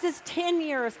 Maybe yours is 10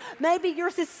 years. Maybe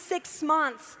yours is 6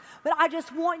 months. But I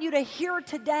just want you to hear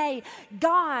today,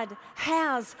 God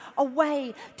has a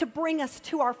way to bring us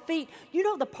to our feet. You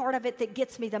know the part of it that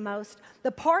gets me the most?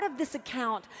 The part of this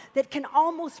account that can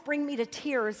almost bring me to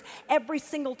tears every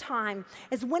single time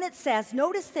is when it says,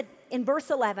 notice that in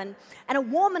verse 11, and a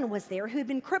woman was there who had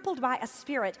been crippled by a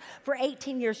spirit for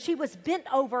 18 years. She was bent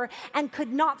over and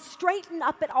could not straighten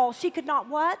up at all. She could not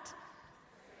what?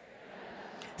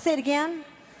 Say it again.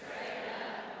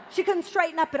 She couldn't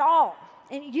straighten up at all.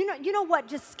 And you know what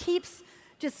just keeps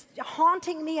just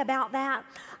haunting me about that?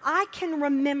 I can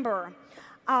remember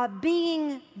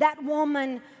being that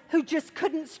woman who just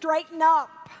couldn't straighten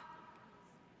up.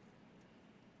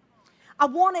 I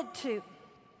wanted to.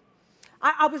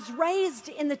 I was raised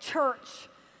in the church.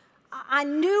 I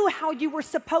knew how you were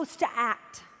supposed to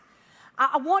act.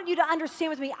 I want you to understand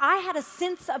with me, I had a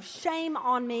sense of shame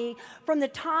on me from the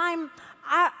time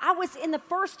I was in the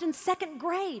first and second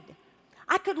grade.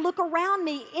 I could look around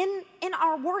me in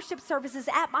our worship services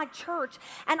at my church,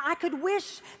 and I could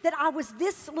wish that I was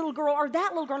this little girl or that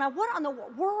little girl. Now, what in the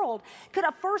world could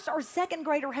a first or second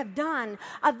grader have done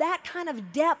of that kind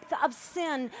of depth of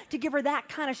sin to give her that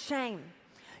kind of shame?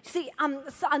 See,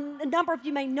 so a number of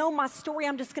you may know my story.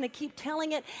 I'm just going to keep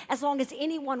telling it as long as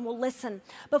anyone will listen.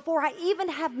 Before I even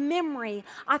have memory,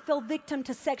 I fell victim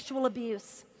to sexual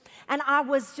abuse. And I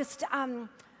was just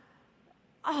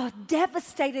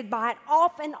devastated by it,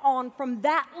 off and on, from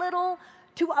that little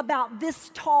to about this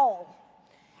tall.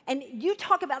 And you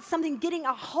talk about something getting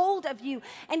a hold of you,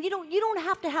 and you don't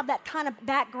have to have that kind of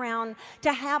background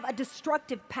to have a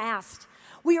destructive past.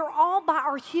 We are all, by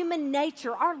our human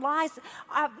nature, our lies,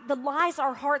 the lies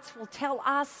our hearts will tell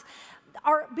us,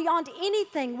 are beyond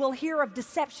anything we'll hear of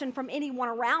deception from anyone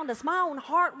around us. My own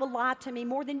heart will lie to me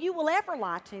more than you will ever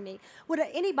lie to me. Would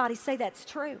anybody say that's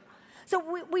true?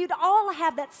 So we'd all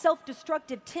have that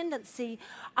self-destructive tendency,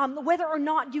 whether or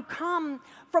not you come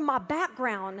from my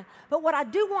background. But what I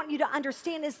do want you to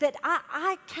understand is that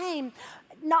I came,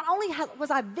 not only was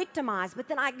I victimized, but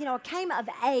then I came of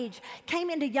age, came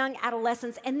into young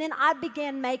adolescence, and then I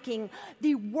began making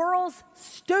the world's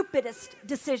stupidest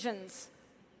decisions.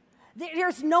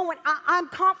 There's no one, I'm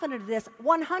confident of this,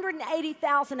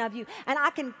 180,000 of you, and I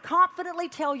can confidently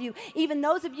tell you, even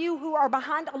those of you who are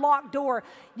behind a locked door,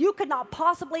 you could not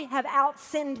possibly have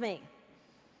out-sinned me.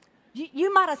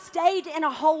 You might have stayed in a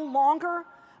hole longer,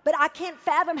 but I can't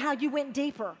fathom how you went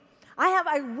deeper. I have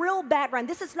a real background.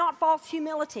 This is not false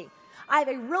humility. I have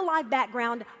a real life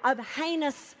background of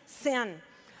heinous sin.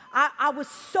 I was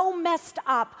so messed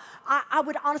up. I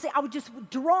would just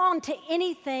drawn to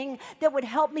anything that would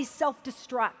help me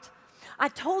self-destruct. I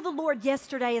told the Lord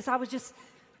yesterday as I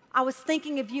was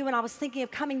thinking of you, and I was thinking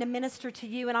of coming to minister to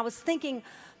you, and I was thinking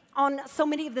on so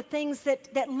many of the things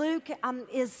that Luke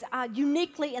is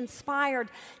uniquely inspired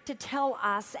to tell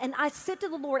us. And I said to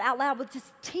the Lord out loud with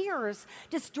just tears,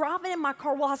 just driving in my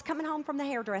car while I was coming home from the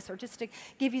hairdresser, just to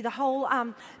give you the whole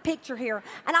picture here.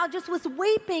 And I just was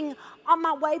weeping on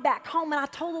my way back home, and I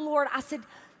told the Lord, I said,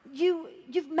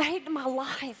 you've made my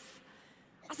life.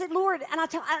 I said, Lord,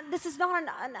 and this is not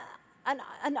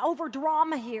an over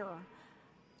drama here.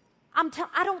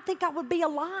 I don't think I would be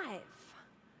alive.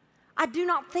 I do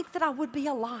not think that I would be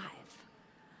alive.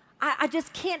 I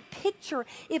just can't picture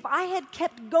if I had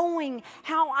kept going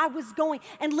how I was going.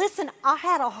 And listen, I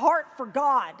had a heart for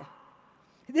God.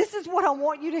 This is what I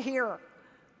want you to hear.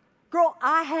 Girl,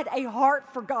 I had a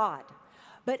heart for God.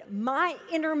 But my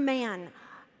inner man,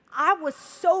 I was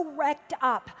so wrecked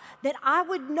up that I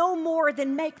would no more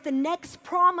than make the next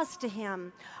promise to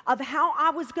him of how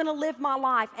I was going to live my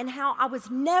life and how I was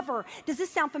never, does this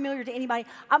sound familiar to anybody?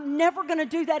 I'm never going to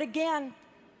do that again.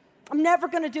 I'm never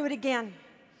going to do it again.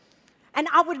 And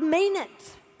I would mean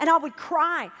it, and I would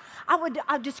cry.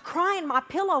 I'd just cry in my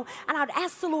pillow, and I'd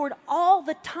ask the Lord all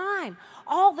the time,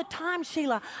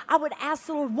 Sheila. I would ask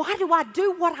the Lord, why do I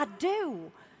do what I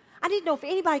do? I need to know if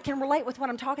anybody can relate with what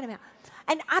I'm talking about.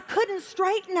 And I couldn't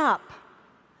straighten up.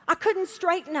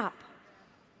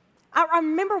 I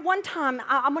remember one time,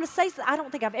 I'm going to say, I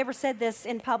don't think I've ever said this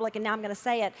in public, and now I'm going to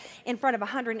say it in front of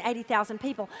 180,000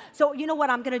 people. So you know what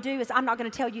I'm going to do is I'm not going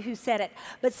to tell you who said it,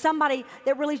 but somebody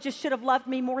that really just should have loved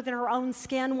me more than her own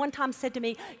skin one time said to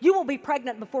me, you will be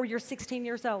pregnant before you're 16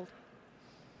 years old.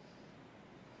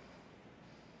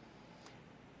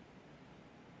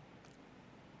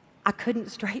 I couldn't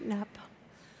straighten up.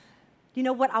 You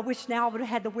know what I wish now I would have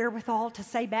had the wherewithal to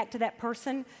say back to that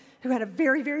person who had a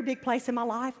very, very big place in my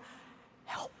life,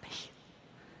 help me,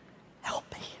 help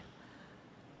me,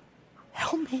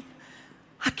 help me.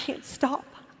 I can't stop.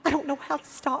 I don't know how to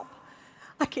stop.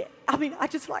 I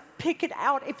just like pick it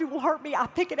out. If it will hurt me, I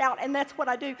pick it out, and that's what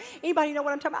I do. Anybody know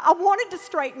what I'm talking about? I wanted to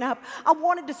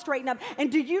straighten up.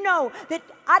 And do you know that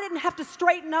I didn't have to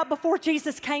straighten up before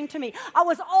Jesus came to me? I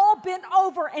was all bent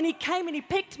over, and he came and he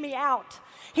picked me out.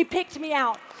 He picked me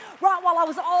out right while I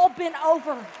was all bent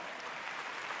over.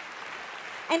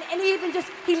 And he even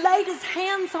he laid his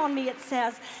hands on me, it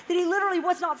says, that he literally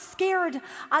was not scared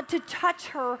to touch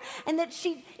her, and that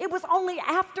it was only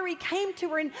after he came to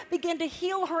her and began to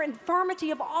heal her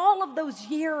infirmity of all of those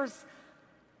years,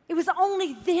 it was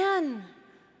only then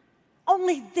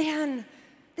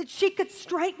that she could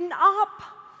straighten up.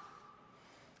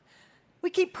 We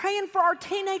keep praying for our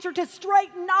teenager to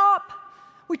straighten up.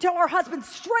 We tell our husbands,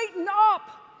 straighten up.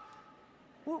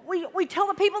 We tell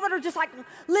the people that are just like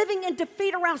living in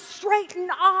defeat around, straighten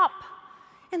up.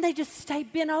 And they just stay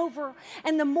bent over.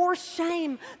 And the more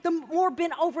shame, the more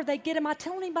bent over they get. Am I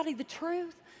telling anybody the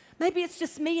truth? Maybe it's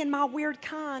just me and my weird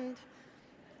kind.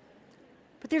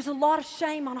 But there's a lot of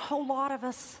shame on a whole lot of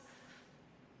us.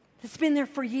 It's been there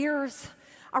for years.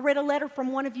 I read a letter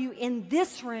from one of you in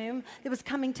this room that was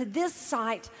coming to this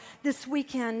site this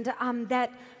weekend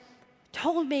that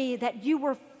told me that you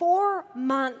were 4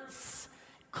 months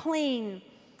clean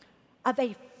of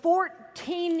a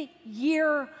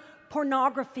 14-year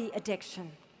pornography addiction.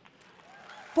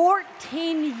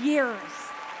 14 years.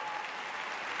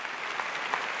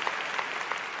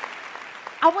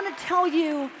 I want to tell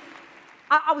you,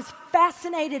 I was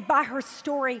fascinated by her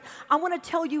story. I want to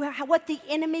tell you what the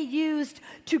enemy used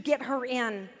to get her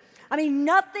in. I mean,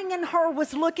 nothing in her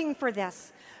was looking for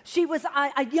this. She was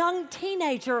a young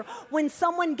teenager when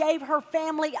someone gave her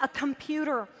family a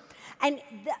computer. And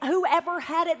whoever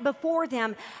had it before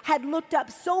them had looked up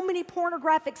so many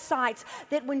pornographic sites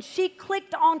that when she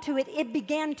clicked onto it, it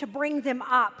began to bring them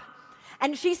up.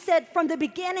 And she said from the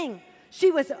beginning, she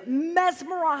was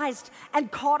mesmerized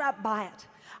and caught up by it.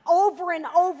 Over and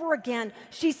over again,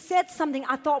 she said something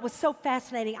I thought was so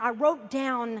fascinating. I wrote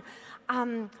down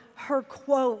her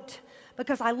quote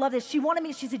because I love this. She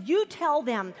said, you tell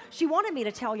them, she wanted me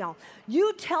to tell y'all,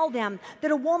 you tell them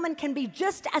that a woman can be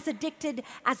just as addicted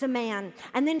as a man.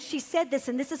 And then she said this,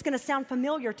 and this is going to sound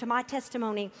familiar to my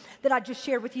testimony that I just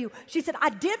shared with you. She said,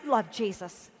 I did love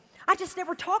Jesus. I just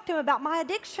never talked to him about my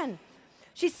addiction.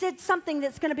 She said something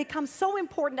that's going to become so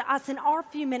important to us in our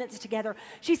few minutes together.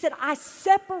 She said, I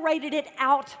separated it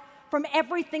out from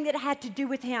everything that had to do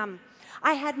with him.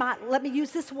 I had let me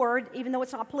use this word, even though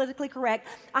it's not politically correct.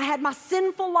 I had my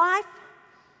sinful life,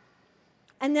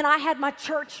 and then I had my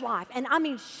church life. And I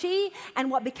mean, she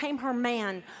and what became her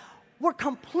man were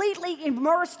completely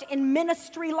immersed in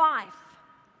ministry life.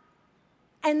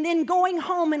 And then going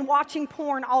home and watching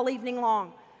porn all evening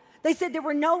long. They said there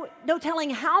were no telling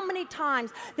how many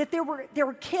times that there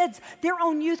were kids, their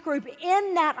own youth group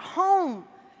in that home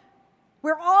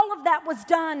where all of that was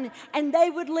done, and they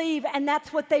would leave, and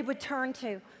that's what they would turn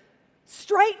to.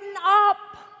 Straighten up.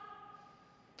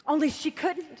 Only she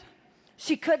couldn't.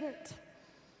 She couldn't.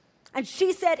 And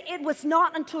she said it was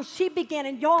not until she began,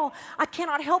 and y'all, I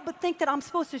cannot help but think that I'm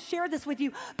supposed to share this with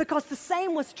you because the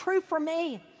same was true for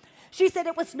me. She said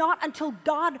it was not until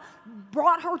God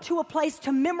brought her to a place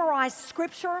to memorize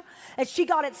Scripture that she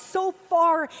got it so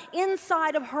far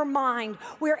inside of her mind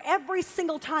where every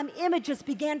single time images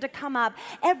began to come up,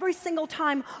 every single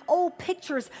time old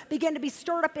pictures began to be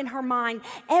stirred up in her mind,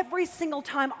 every single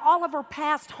time all of her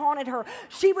past haunted her,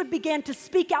 she would begin to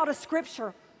speak out of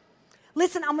Scripture.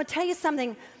 Listen, I'm going to tell you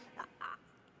something.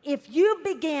 If you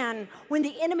begin, when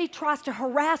the enemy tries to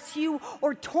harass you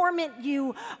or torment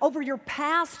you over your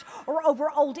past or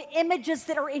over old images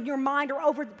that are in your mind or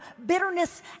over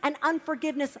bitterness and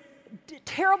unforgiveness,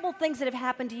 terrible things that have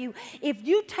happened to you, if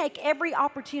you take every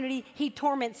opportunity he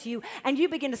torments you and you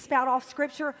begin to spout off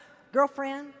Scripture,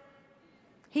 girlfriend,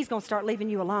 he's going to start leaving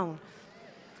you alone.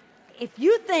 If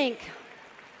you think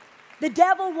the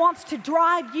devil wants to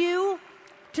drive you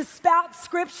to spout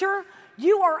Scripture,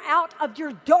 you are out of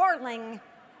your darling,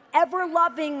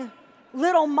 ever-loving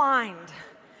little mind.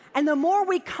 And the more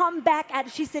we come back at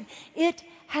it, she said, it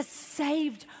has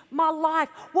saved my life.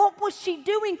 What was she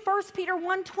doing? 1 Peter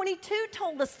 1:22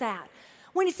 told us that.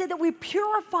 When he said that we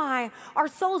purify our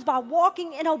souls by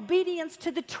walking in obedience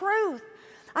to the truth.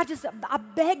 I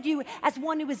beg you, as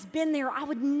one who has been there, I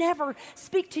would never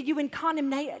speak to you in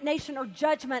condemnation or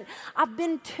judgment. I've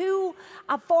been too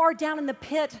far down in the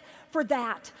pit for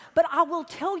that. But I will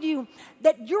tell you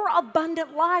that your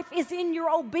abundant life is in your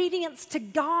obedience to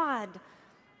God.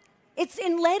 It's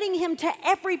in letting him to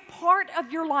every part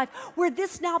of your life where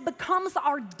this now becomes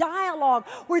our dialogue,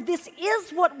 where this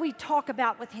is what we talk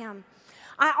about with him.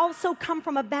 I also come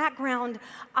from a background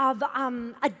of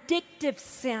addictive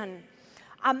sin.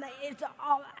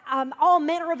 All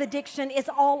manner of addiction is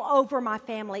all over my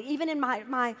family. Even in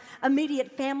my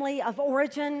immediate family of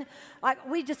origin, like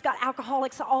we just got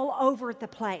alcoholics all over the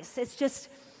place. It's just,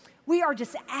 we are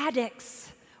just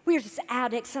addicts. We are just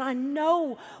addicts. And I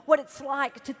know what it's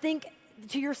like to think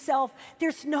to yourself,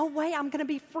 there's no way I'm going to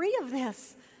be free of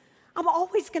this. I'm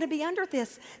always going to be under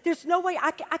this. There's no way,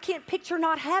 I can't picture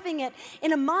not having it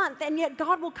in a month, and yet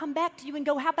God will come back to you and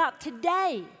go, how about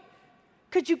today?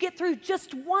 Could you get through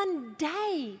just one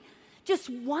day? Just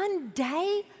one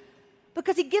day?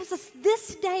 Because he gives us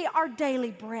this day our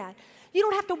daily bread. You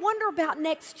don't have to wonder about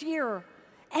next year.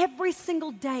 Every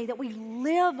single day that we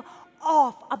live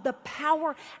off of the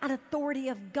power and authority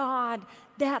of God,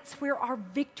 that's where our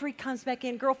victory comes back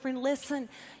in. Girlfriend, listen,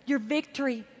 your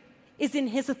victory is in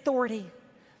his authority.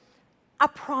 I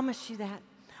promise you that.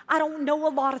 I don't know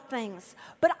a lot of things,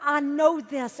 but I know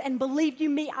this, and believe you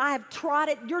me, I have tried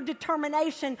it. Your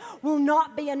determination will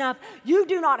not be enough. You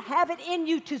do not have it in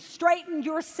you to straighten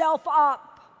yourself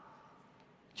up.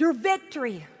 Your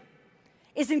victory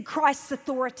is in Christ's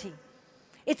authority.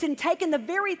 It's in taking the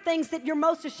very things that you're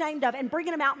most ashamed of and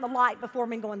bringing them out in the light before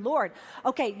me and going, Lord,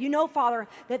 okay, you know, Father,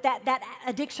 that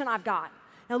addiction I've got.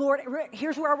 Now, Lord,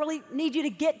 here's where I really need you to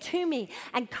get to me.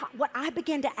 And what I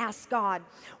began to ask God,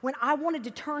 when I wanted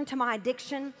to turn to my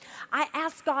addiction, I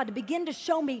asked God to begin to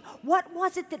show me what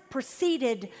was it that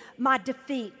preceded my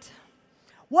defeat.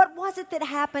 What was it that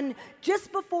happened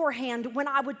just beforehand when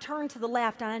I would turn to the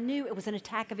left, and I knew it was an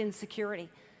attack of insecurity.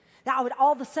 That I would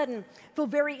all of a sudden feel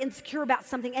very insecure about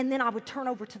something, and then I would turn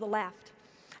over to the left.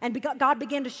 And God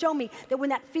began to show me that when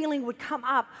that feeling would come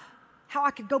up, how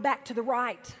I could go back to the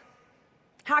right,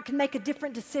 how I could make a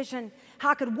different decision, how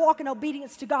I could walk in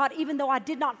obedience to God, even though I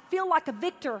did not feel like a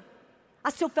victor.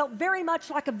 I still felt very much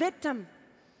like a victim.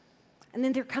 And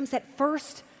then there comes that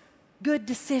first good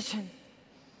decision,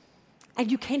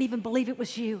 and you can't even believe it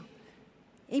was you.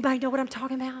 Anybody know what I'm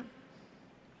talking about?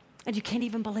 And you can't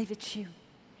even believe it's you.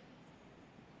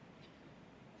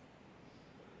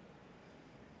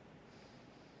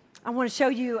 I want to show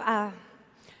you a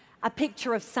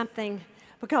picture of something,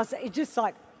 because it's just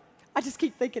like, I just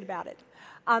keep thinking about it.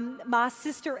 My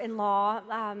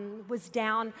sister-in-law was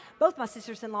down. Both my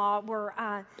sisters-in-law were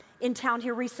in town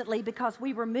here recently because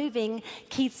we were moving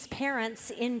Keith's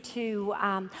parents into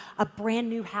a brand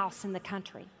new house in the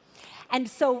country. And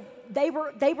so they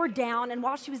were down, and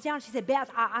while she was down, she said,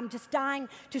 Beth, I'm just dying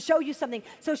to show you something.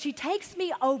 So she takes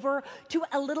me over to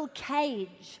a little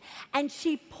cage, and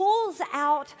she pulls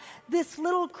out this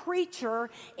little creature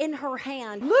in her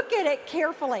hand. Look at it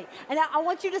carefully, and I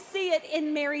want you to see it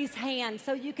in Mary's hand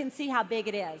so you can see how big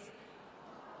it is.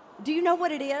 Do you know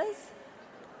what it is?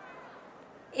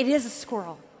 It is a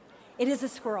squirrel. It is a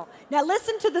squirrel. Now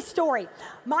listen to the story.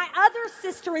 My other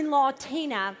sister-in-law,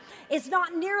 Tina, is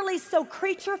not nearly so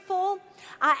creatureful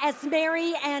as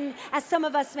Mary and as some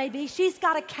of us may be. She's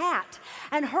got a cat.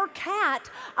 And her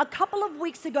cat, a couple of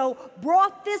weeks ago,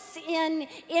 brought this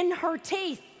in her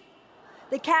teeth.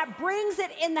 The cat brings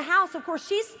it in the house. Of course,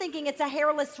 she's thinking it's a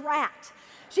hairless rat.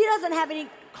 She doesn't have any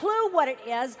clue what it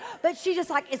is, but she just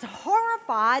like is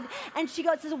horrified, and she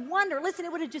goes, it's a wonder. Listen,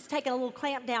 it would have just taken a little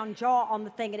clamp down jaw on the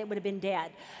thing and it would have been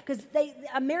dead. Because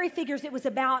Mary figures it was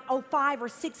about 5 or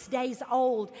 6 days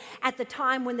old at the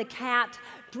time when the cat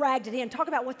dragged it in. Talk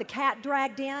about what the cat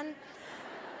dragged in.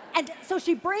 And so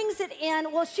she brings it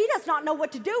in. Well, she does not know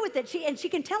what to do with it. She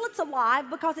can tell it's alive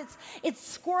because it's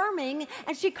squirming,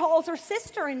 and she calls her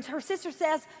sister, and her sister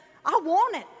says, I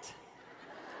want it.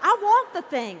 I want the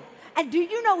thing. And do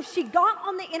you know she got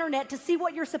on the internet to see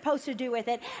what you're supposed to do with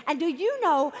it? And do you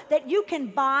know that you can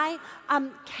buy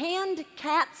canned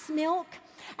cat's milk?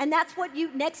 And that's what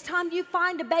next time you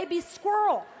find a baby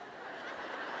squirrel,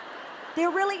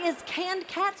 there really is canned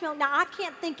cat's milk. Now, I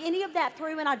can't think any of that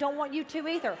through, and I don't want you to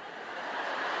either.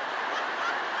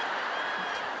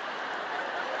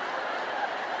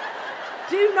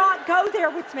 Do not go there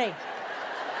with me.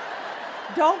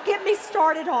 Don't get me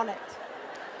started on it.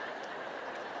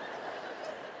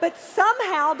 But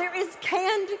somehow there is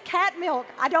canned cat milk.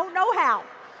 I don't know how.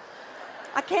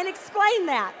 I can't explain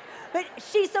that. But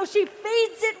she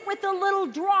feeds it with a little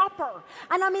dropper.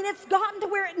 And I mean, it's gotten to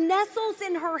where it nestles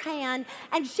in her hand,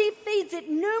 and she feeds it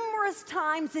numerous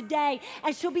times a day,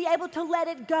 and she'll be able to let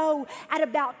it go at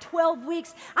about 12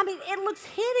 weeks. I mean, it looks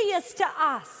hideous to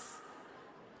us.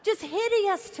 Just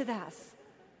hideous to us.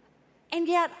 And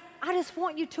yet, I just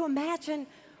want you to imagine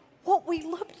what we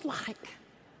looked like.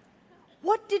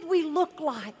 What did we look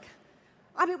like?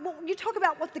 I mean, you talk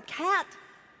about what the cat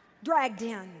dragged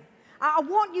in. I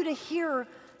want you to hear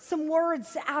some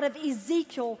words out of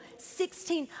Ezekiel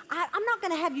 16. I'm not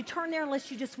going to have you turn there unless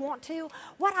you just want to.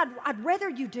 What I'd rather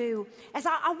you do is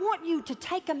I want you to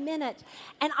take a minute,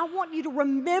 and I want you to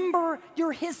remember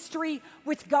your history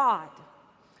with God.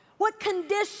 What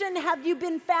condition have you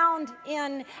been found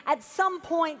in at some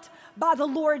point by the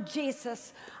Lord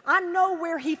Jesus? I know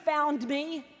where he found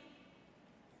me.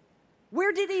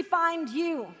 Where did he find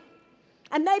you?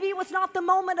 And maybe it was not the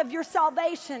moment of your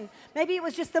salvation. Maybe it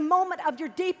was just the moment of your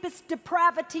deepest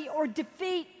depravity or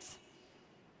defeat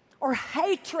or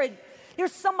hatred.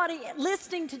 There's somebody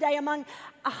listening today among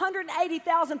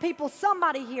 180,000 people.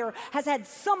 Somebody here has had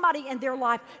somebody in their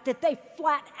life that they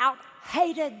flat out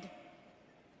hated.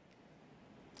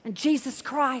 And Jesus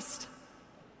Christ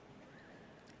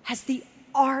has the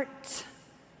art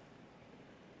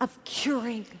of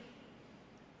curing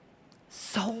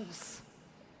souls.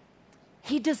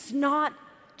 He does not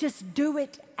just do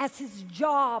it as his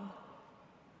job.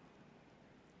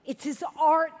 It's his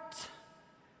art.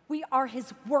 We are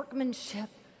his workmanship.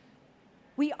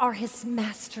 We are his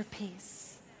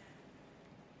masterpiece.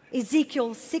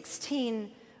 Ezekiel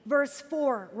 16, verse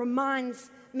 4 reminds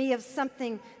me of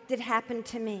something that happened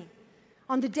to me.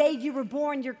 On the day you were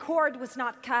born, your cord was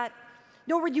not cut,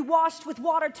 nor were you washed with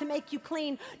water to make you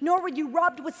clean, nor were you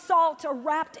rubbed with salt or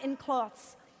wrapped in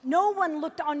cloths. No one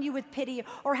looked on you with pity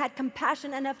or had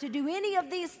compassion enough to do any of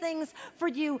these things for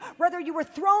you. Rather, you were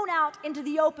thrown out into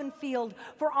the open field,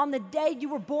 for on the day you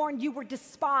were born, you were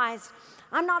despised.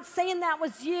 I'm not saying that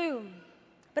was you,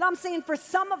 but I'm saying for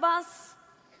some of us,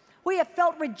 we have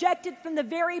felt rejected from the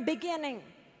very beginning,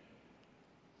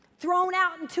 thrown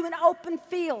out into an open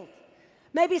field.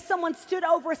 Maybe someone stood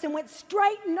over us and went,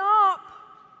 straighten up,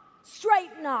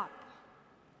 straighten up.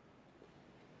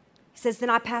 He says,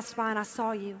 then I passed by and I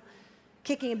saw you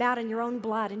kicking about in your own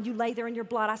blood, and you lay there in your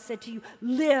blood. I said to you,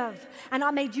 live. And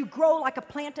I made you grow like a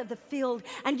plant of the field,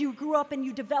 and you grew up and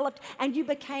you developed, and you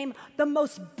became the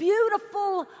most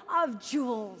beautiful of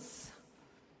jewels.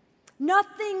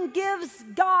 Nothing gives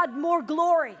God more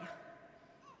glory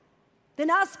than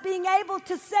us being able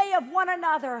to say of one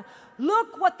another,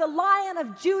 look what the Lion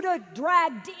of Judah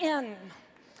dragged in.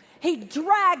 He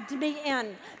dragged me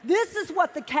in. This is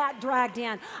what the cat dragged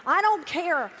in. I don't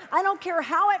care. I don't care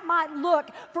how it might look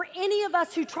for any of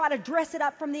us who try to dress it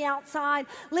up from the outside.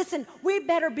 Listen, we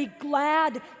better be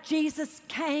glad Jesus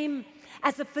came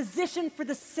as a physician for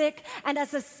the sick and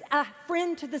as a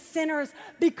friend to the sinners,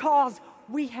 because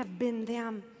we have been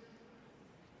them.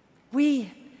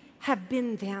 We have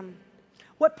been them.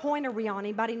 What point are we on?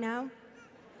 Anybody know?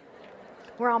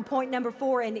 We're on point number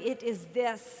 4, and it is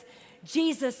this.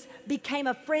 Jesus became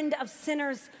a friend of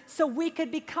sinners so we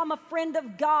could become a friend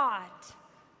of God.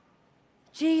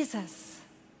 Jesus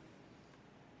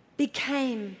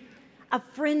became a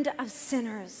friend of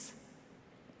sinners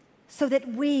so that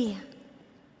we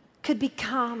could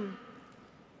become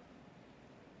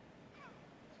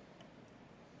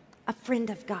a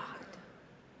friend of God.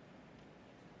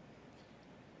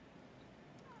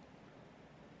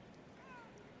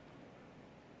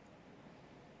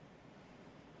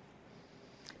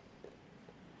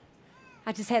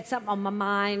 I just had something on my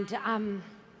mind. I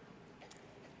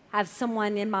have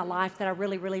someone in my life that I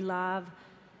really, really love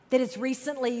that has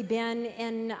recently been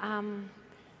in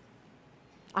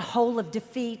a hole of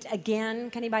defeat again.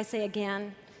 Can anybody say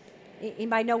again?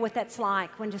 Anybody know what that's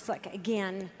like? When just like,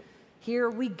 again, here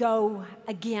we go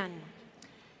again.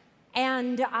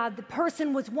 And the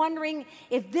person was wondering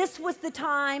if this was the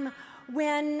time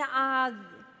when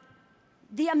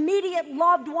the immediate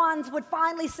loved ones would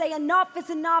finally say, enough is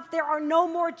enough, there are no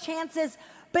more chances.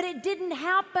 But it didn't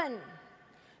happen.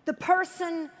 The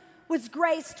person was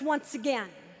graced once again.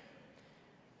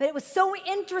 But it was so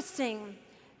interesting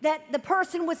that the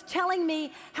person was telling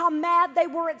me how mad they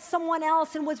were at someone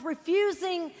else and was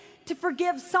refusing to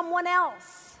forgive someone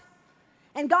else.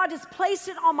 And God just placed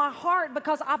it on my heart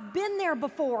because I've been there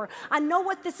before. I know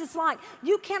what this is like.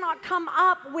 You cannot come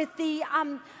up with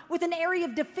with an area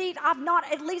of defeat I've not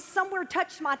at least somewhere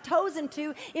touched my toes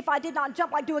into if I did not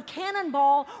jump, like do a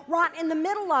cannonball right in the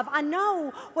middle of. I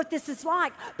know what this is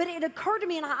like. But it occurred to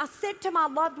me, and I said to my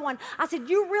loved one, I said,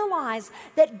 you realize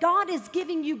that God is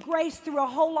giving you grace through a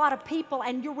whole lot of people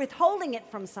and you're withholding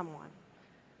it from someone.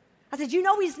 I said, you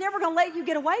know He's never going to let you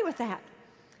get away with that.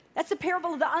 That's the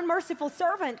parable of the unmerciful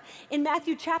servant in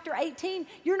Matthew chapter 18.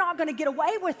 You're not going to get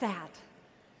away with that.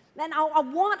 And I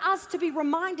want us to be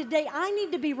reminded today. I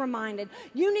need to be reminded.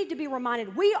 You need to be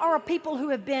reminded. We are a people who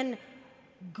have been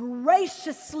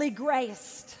graciously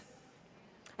graced.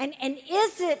 And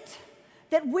is it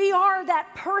that we are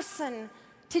that person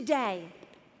today,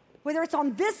 whether it's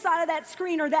on this side of that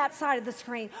screen or that side of the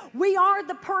screen, we are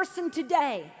the person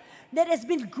today that has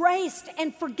been graced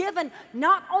and forgiven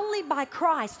not only by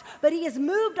Christ, but He has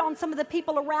moved on some of the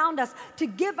people around us to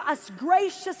give us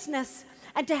graciousness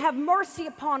and to have mercy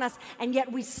upon us, and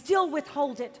yet we still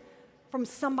withhold it from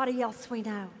somebody else we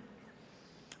know.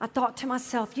 I thought to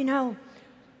myself, you know,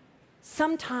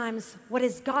 sometimes what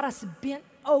has got us bent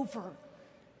over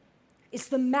It's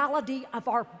the malady of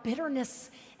our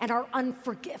bitterness and our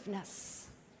unforgiveness.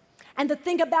 And the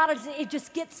thing about it is it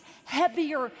just gets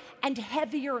heavier and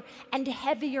heavier and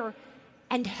heavier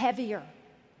and heavier.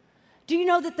 Do you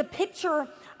know that the picture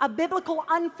of biblical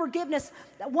unforgiveness,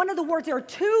 one of the words, there are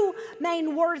two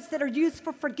main words that are used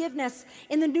for forgiveness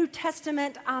in the New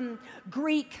Testament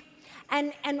Greek.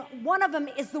 And one of them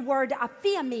is the word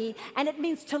aphiemi, and it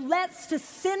means to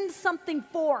send something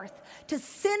forth, to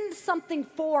send something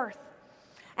forth.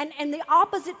 And the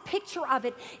opposite picture of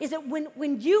it is that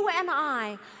when you and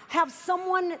I have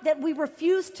someone that we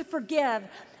refuse to forgive,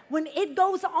 when it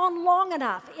goes on long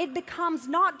enough, it becomes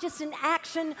not just an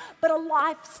action, but a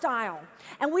lifestyle.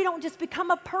 And we don't just become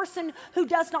a person who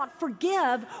does not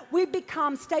forgive, we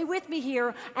become, stay with me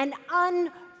here, an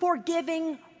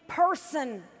unforgiving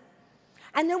person.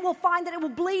 And then we'll find that it will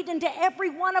bleed into every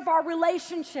one of our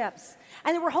relationships.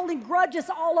 And then we're holding grudges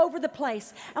all over the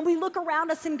place. And we look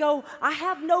around us and go, I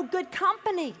have no good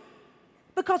company,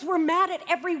 because we're mad at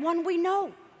everyone we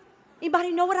know.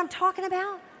 Anybody know what I'm talking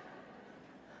about?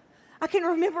 I can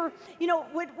remember,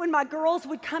 when my girls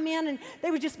would come in and they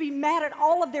would just be mad at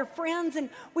all of their friends. And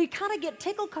we kind of get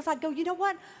tickled because I'd go, you know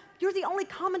what? You're the only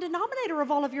common denominator of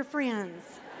all of your friends.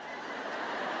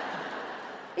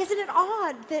 Isn't it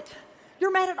odd that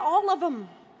you're mad at all of them?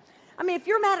 I mean, if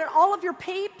you're mad at all of your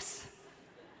peeps,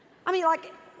 I mean,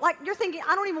 like you're thinking,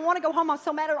 I don't even want to go home, I'm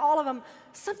so mad at all of them.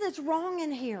 Something's wrong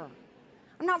in here.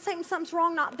 I'm not saying something's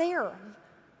wrong not there,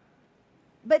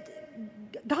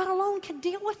 but God alone can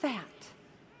deal with that.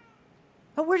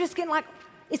 But we're just getting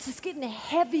it's just getting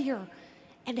heavier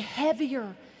and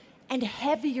heavier and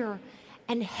heavier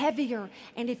and heavier.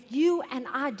 And if you and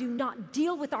I do not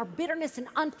deal with our bitterness and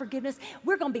unforgiveness,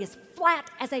 we're going to be as flat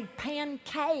as a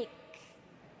pancake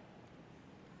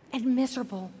and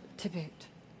miserable to boot.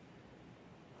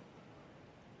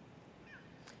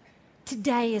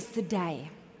 Today is the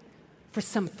day for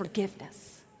some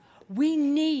forgiveness. We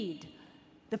need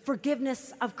the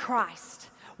forgiveness of Christ.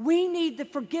 We need the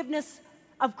forgiveness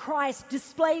of Christ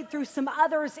displayed through some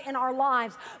others in our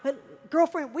lives. But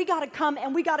girlfriend, we got to come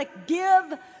and we got to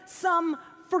give some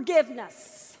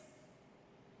forgiveness.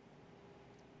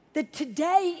 That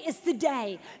today is the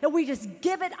day that we just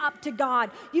give it up to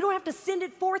God. You don't have to send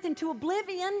it forth into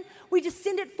oblivion. We just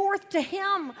send it forth to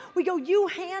Him. We go, you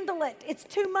handle it. It's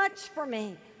too much for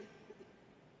me.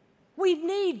 We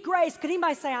need grace. Could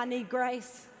anybody say, I need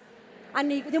grace?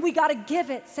 Then we got to give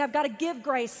it. Say, I've got to give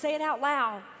grace. Say it out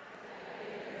loud.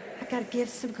 I got to give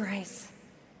some grace.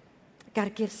 I got to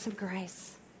give some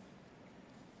grace.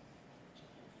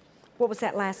 What was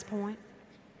that last point?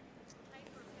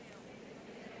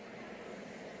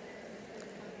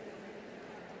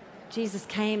 Jesus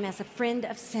came as a friend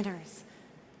of sinners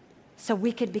so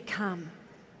we could become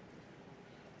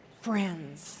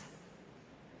friends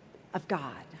of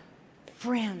God.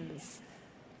 Friends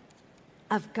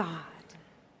of God.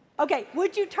 Okay,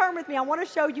 would you turn with me? I want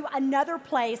to show you another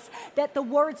place that the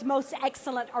words most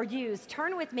excellent are used.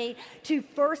 Turn with me to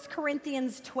 1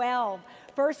 Corinthians 12.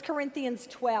 1 Corinthians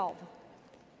 12.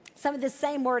 Some of the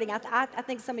same wording. I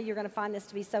think some of you are going to find this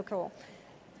to be so cool.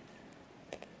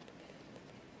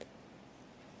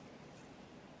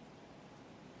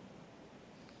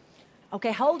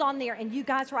 Okay, hold on there. And you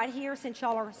guys right here, since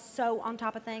y'all are so on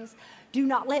top of things, do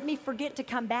not let me forget to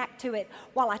come back to it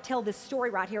while I tell this story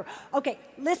right here. Okay,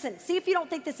 listen, see if you don't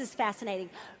think this is fascinating.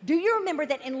 Do you remember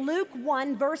that in Luke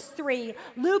 1, verse 3,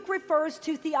 Luke refers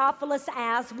to Theophilus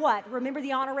as what? Remember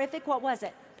the honorific? What was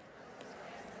it?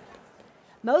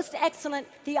 Most excellent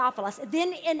Theophilus.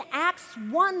 Then in Acts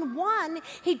 1:1,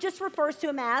 he just refers to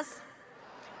him as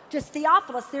just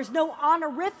Theophilus. There's no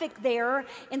honorific there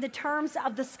in the terms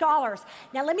of the scholars.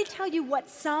 Now, let me tell you what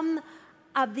some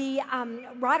of the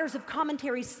writers of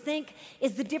commentaries think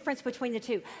is the difference between the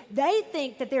two. They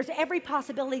think that there's every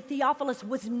possibility Theophilus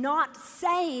was not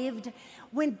saved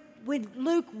when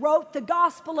Luke wrote the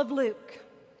Gospel of Luke,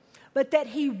 but that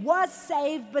he was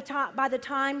saved by the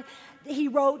time he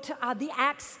wrote the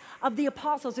Acts of the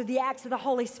Apostles or the Acts of the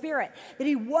Holy Spirit, that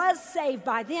he was saved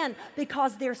by then,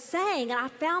 because they're saying, and I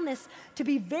found this to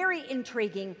be very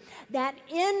intriguing, that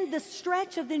in the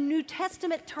stretch of the New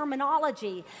Testament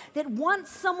terminology, that once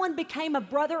someone became a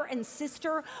brother and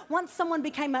sister, once someone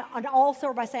became an also,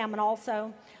 everybody say I'm an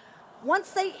also,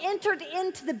 once they entered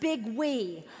into the big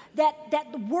we, that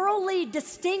worldly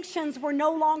distinctions were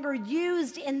no longer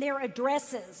used in their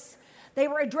addresses. They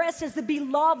were addressed as the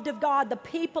beloved of God, the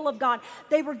people of God.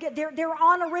 Their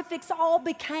honorifics all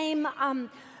became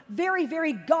very,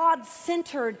 very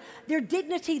God-centered. Their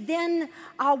dignity then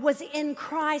was in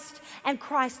Christ and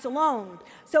Christ alone.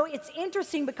 So it's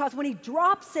interesting because when he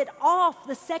drops it off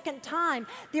the second time,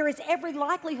 there is every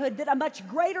likelihood that a much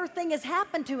greater thing has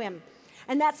happened to him.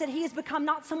 And that's that he has become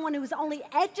not someone who is only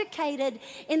educated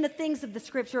in the things of the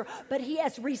Scripture, but he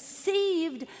has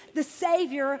received the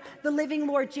Savior, the living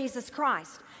Lord Jesus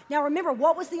Christ. Now remember,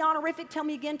 what was the honorific? Tell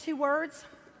me again 2 words.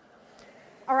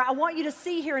 All right, I want you to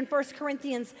see here in 1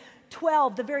 Corinthians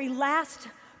 12, the very last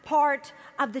part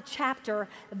of the chapter,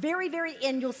 very, very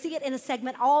end. You'll see it in a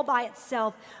segment all by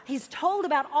itself. He's told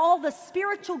about all the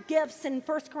spiritual gifts in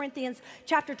 1 Corinthians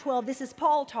chapter 12. This is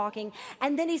Paul talking.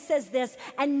 And then he says this,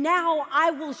 and now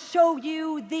I will show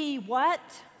you the what?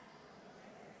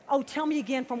 Oh, tell me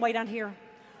again from way down here.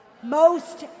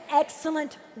 Most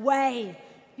excellent way.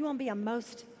 You want to be a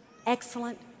most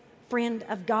excellent friend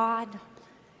of God?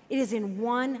 It is in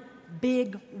one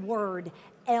big word,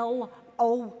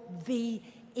 L-O-V-E,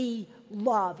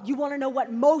 love. You want to know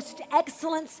what most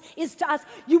excellence is to us?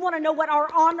 You want to know what our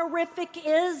honorific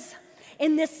is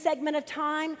in this segment of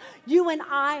time? You and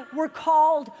I were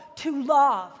called to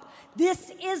love.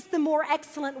 This is the more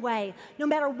excellent way. No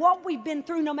matter what we've been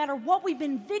through, no matter what we've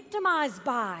been victimized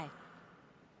by,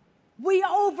 we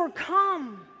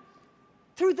overcome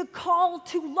through the call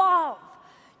to love.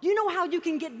 You know how you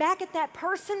can get back at that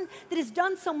person that has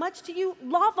done so much to you?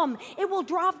 Love them. It will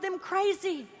drive them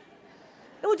crazy.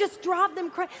 It will just drive them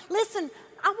crazy. Listen,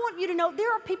 I want you to know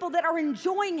there are people that are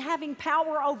enjoying having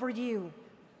power over you.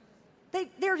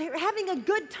 They're having a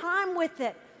good time with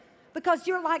it because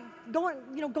you're like going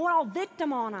all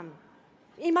victim on them.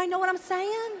 Anybody know what I'm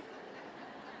saying?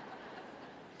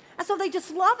 And so they just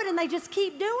love it and they just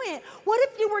keep doing it. What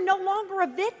if you were no longer a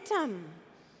victim?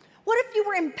 What if you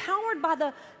were empowered by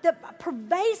the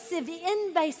pervasive,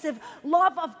 invasive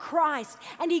love of Christ,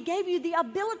 and he gave you the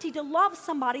ability to love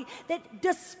somebody that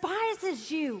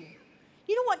despises you?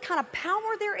 You know what kind of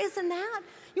power there is in that?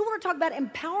 You want to talk about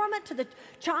empowerment to the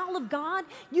child of God?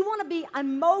 You want to be a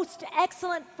most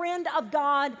excellent friend of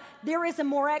God? There is a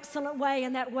more excellent way,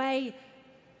 and that way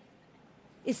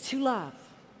is to love.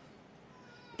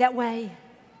 That way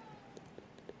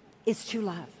is to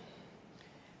love.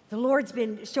 The Lord's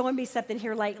been showing me something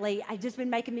here lately. I've just been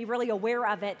making me really aware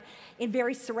of it in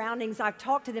various surroundings. I've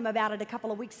talked to them about it a couple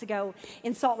of weeks ago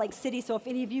in Salt Lake City. So if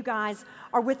any of you guys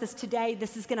are with us today,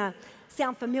 this is going to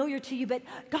sound familiar to you. But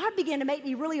God began to make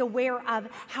me really aware of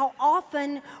how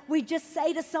often we just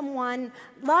say to someone,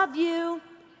 love you,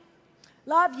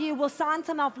 love you. We'll sign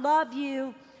something off, love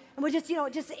you. And we're just,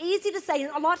 just easy to say.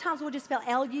 A lot of times we'll just spell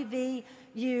L-U-V,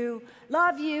 you,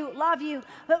 love you, love you.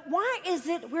 But why is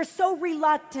it we're so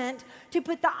reluctant to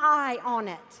put the I on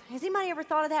it? Has anybody ever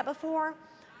thought of that before?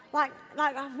 Like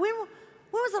when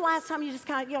was the last time you just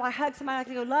kind of, hug somebody,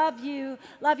 like, go, love you,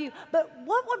 love you. But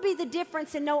what would be the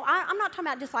difference in I'm not talking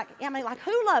about just like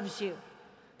who loves you?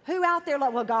 Who out there,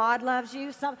 well, God loves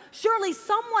you. Surely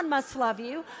someone must love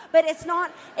you, but it's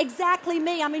not exactly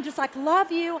me. I mean, just like love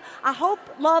you. I hope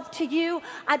love to you.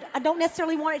 I don't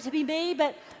necessarily want it to be me,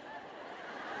 but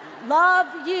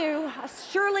love you.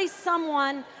 Surely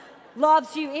someone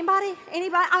loves you. Anybody?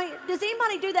 I mean, does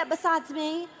anybody do that besides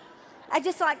me? I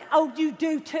just like, oh, you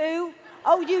do too?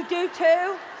 Oh, you do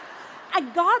too?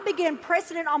 And God began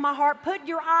pressing it on my heart. Put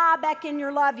your I back in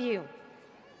your love you.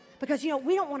 Because,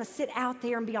 we don't want to sit out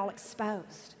there and be all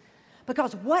exposed.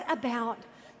 Because what about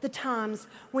the times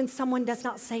when someone does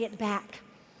not say it back?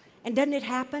 And doesn't it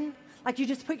happen? Like you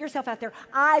just put yourself out there,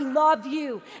 I love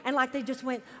you. And like they just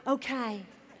went, okay.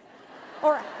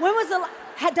 Or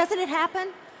doesn't it happen?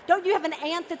 Don't you have an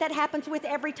aunt that happens with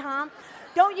every time?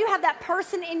 Don't you have that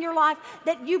person in your life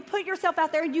that you put yourself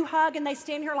out there and you hug and they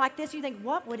stand here like this? You think,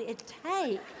 what would it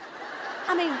take?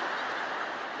 I mean,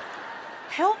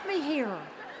 help me here.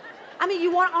 I mean,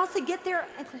 you want to also get there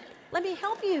and let me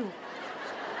help you.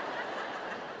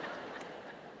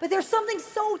 But there's something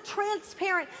so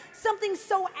transparent, something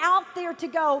so out there to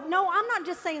go, no, I'm not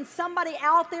just saying somebody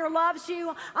out there loves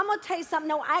you. I'm going to tell you something.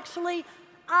 No, actually,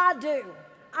 I do.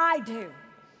 I do.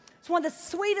 It's one of the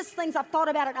sweetest things. I've thought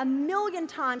about it a million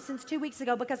times since 2 weeks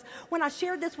ago, because when I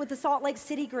shared this with the Salt Lake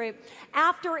City group,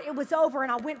 after it was over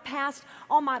and I went past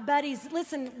all my buddies,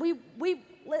 listen,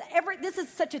 this is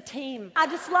such a team. I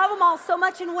just love them all so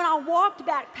much. And when I walked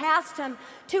back past them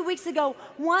 2 weeks ago,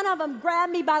 one of them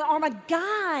grabbed me by the arm, a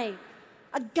guy.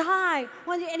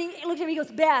 And he looked at me, he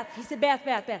goes, Beth. He said, Beth,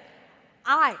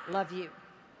 I love you.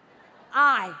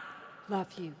 I love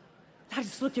you. I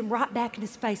just looked him right back in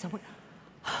his face. I went,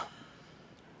 oh,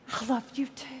 I love you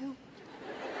too.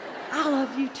 I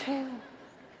love you too.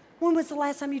 When was the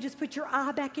last time you just put your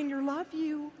I back in your love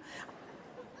you?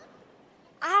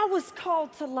 I was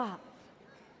called to love.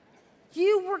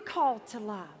 You were called to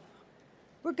love.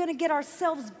 We're going to get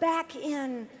ourselves back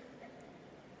in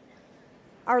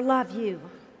our love you.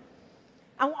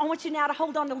 I want you now to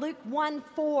hold on to Luke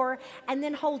 1:4 and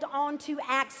then hold on to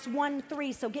Acts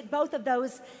 1:3. So get both of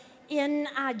those in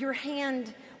your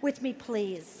hand with me,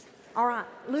 please. All right,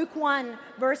 Luke 1,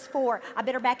 verse 4. I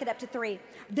better back it up to 3.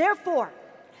 Therefore,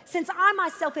 since I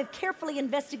myself have carefully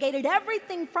investigated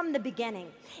everything from the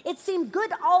beginning, it seemed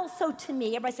good also to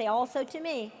me, everybody say also to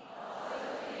me,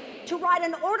 to write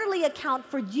an orderly account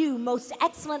for you, most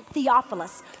excellent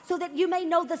Theophilus, so that you may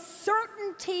know the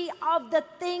certainty of the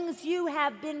things you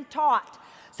have been taught.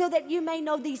 So that you may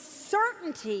know the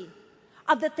certainty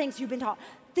of the things you've been taught.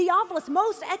 Theophilus,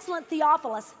 most excellent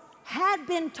Theophilus, had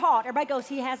been taught. Everybody goes,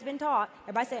 he has been taught.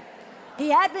 Everybody say it. He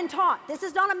had been taught. This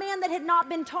is not a man that had not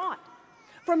been taught.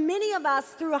 For many of us,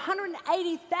 through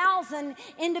 180,000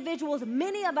 individuals,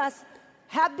 many of us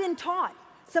have been taught.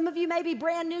 Some of you may be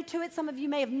brand new to it. Some of you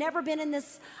may have never been in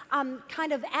this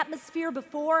kind of atmosphere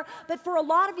before. But for a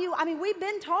lot of you, I mean, we've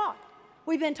been taught.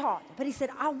 We've been taught. But he said,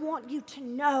 I want you to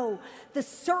know the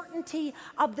certainty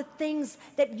of the things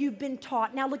that you've been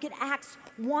taught. Now look at Acts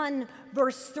 1,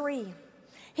 verse 3.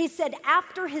 He said,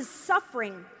 after his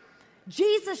suffering,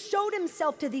 Jesus showed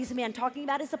himself to these men, talking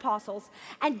about his apostles,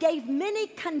 and gave many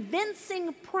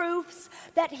convincing proofs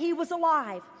that he was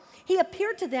alive. He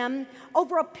appeared to them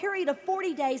over a period of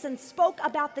 40 days and spoke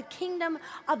about the kingdom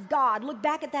of God. Look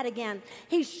back at that again.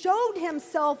 He showed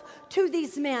himself to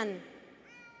these men,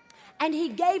 and he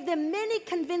gave them many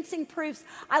convincing proofs.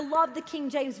 I love the King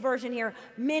James Version here.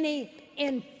 Many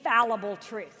infallible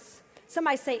truths.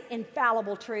 Somebody say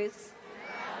infallible truths.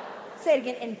 Say it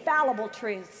again, infallible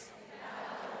truths.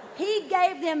 He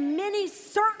gave them many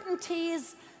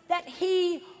certainties that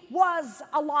he was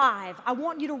alive. I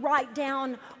want you to write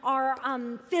down our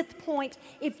fifth point,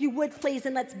 if you would please,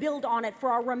 and let's build on it for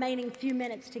our remaining few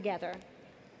minutes together.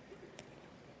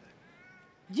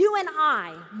 You and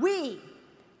I, we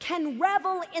can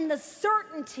revel in the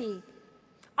certainty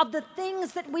of the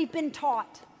things that we've been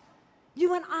taught.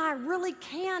 You and I really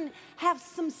can have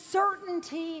some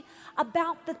certainty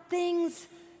about the things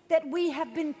that we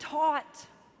have been taught.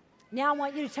 Now I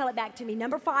want you to tell it back to me.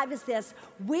 Number 5 is this.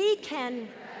 We can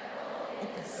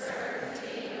the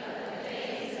certainty of the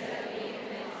things that we've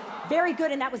been taught. Very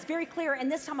good, and that was very clear.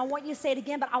 And this time I want you to say it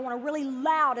again, but I want a really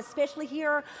loud, especially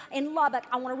here in Lubbock,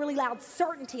 I want a really loud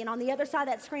certainty. And on the other side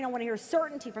of that screen, I want to hear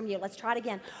certainty from you. Let's try it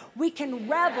again. We can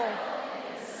revel in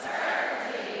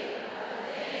certainty of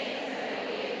the things that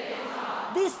we've been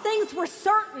taught. These things were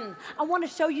certain. I want to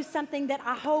show you something that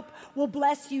I hope will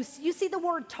bless you. You see the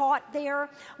word taught there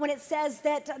when it says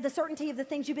that the certainty of the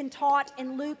things you've been taught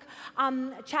in Luke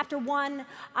chapter 1,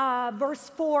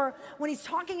 verse 4. When he's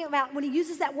talking about, when he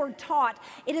uses that word taught,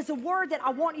 it is a word that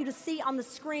I want you to see on the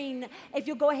screen. If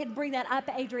you'll go ahead and bring that up,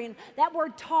 Adrian. That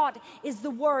word taught is the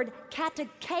word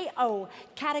katakeo.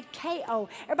 Katakeo.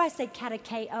 Everybody say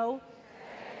katakeo.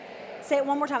 Say it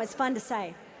one more time. It's fun to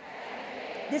say.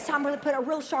 This time we're going to put a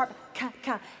real sharp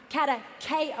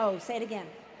katakeo. Say it again.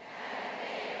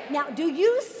 Now, do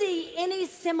you see any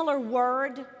similar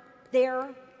word there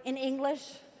in English?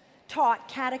 Taught,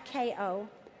 katakeo.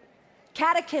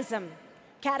 Catechism,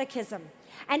 catechism.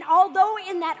 And although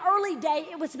in that early day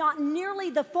it was not nearly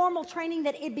the formal training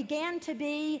that it began to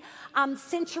be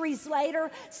centuries later,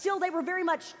 still they were very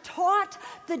much taught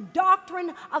the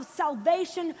doctrine of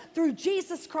salvation through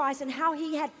Jesus Christ and how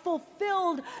he had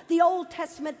fulfilled the Old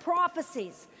Testament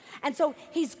prophecies. And so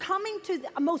he's coming to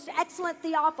the most excellent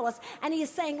Theophilus, and he is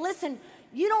saying, listen,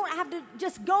 you don't have to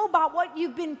just go by what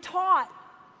you've been taught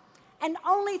and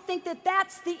only think that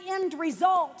that's the end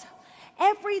result.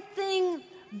 Everything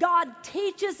God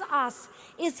teaches us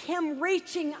is him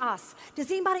reaching us. Does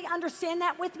anybody understand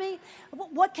that with me?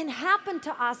 What can happen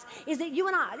to us is that you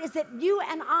and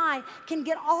I can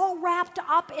get all wrapped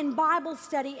up in Bible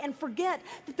study and forget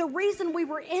that the reason we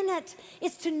were in it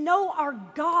is to know our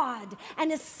God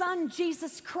and his son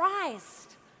Jesus Christ.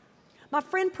 My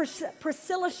friend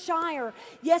Priscilla Shire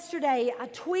yesterday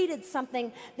tweeted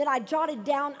something that I jotted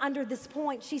down under this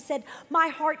point. She said, my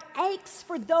heart aches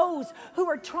for those who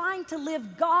are trying to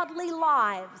live godly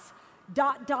lives, ...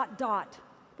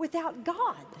 without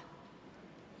God.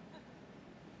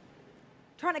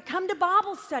 Trying to come to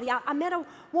Bible study. I met a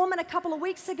woman a couple of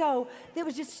weeks ago that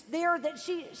was just there, that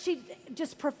she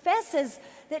just professes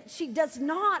that she does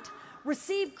not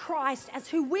receive Christ as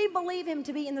who we believe him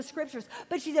to be in the scriptures.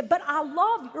 But she said, but I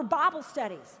love your Bible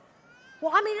studies.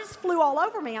 Well, I mean, it just flew all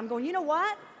over me. I'm going, you know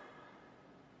what?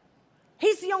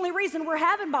 He's the only reason we're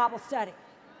having Bible study.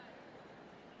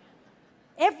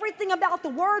 Everything about the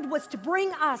Word was to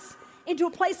bring us into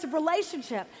a place of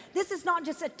relationship. This is not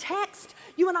just a text.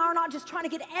 You and I are not just trying to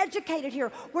get educated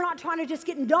here. We're not trying to just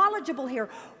get knowledgeable here.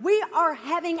 We are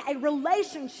having a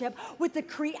relationship with the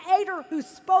Creator who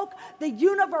spoke the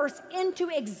universe into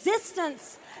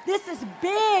existence. This is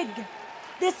big.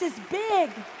 This is big.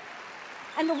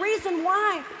 And the reason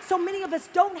why so many of us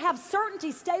don't have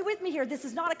certainty, stay with me here, this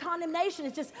is not a condemnation,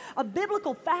 it's just a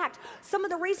biblical fact. Some of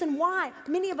the reason why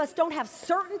many of us don't have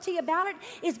certainty about it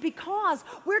is because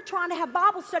we're trying to have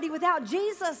Bible study without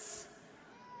Jesus.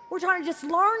 We're trying to just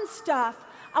learn stuff.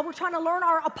 We're trying to learn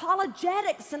our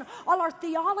apologetics and all our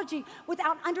theology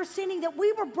without understanding that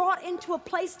we were brought into a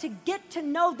place to get to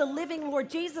know the living Lord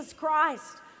Jesus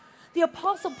Christ. The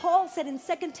Apostle Paul said in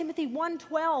 2 Timothy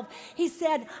 1:12, he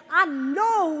said, I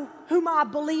know whom I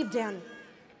believed in,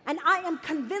 and I am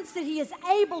convinced that he is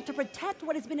able to protect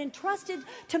what has been entrusted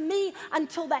to me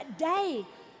until that day.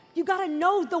 You got to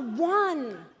know the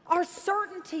one. Our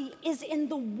certainty is in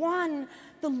the one,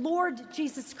 the Lord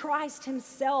Jesus Christ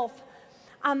himself.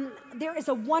 There is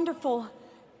a wonderful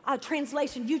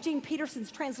translation, Eugene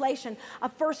Peterson's translation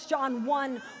of 1 John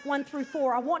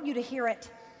 1:1-4. I want you to hear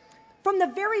it. From the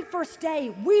very first day,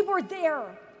 we were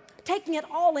there, taking it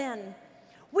all in.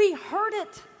 We heard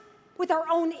it with our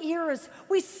own ears.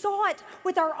 We saw it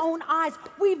with our own eyes.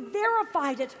 We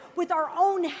verified it with our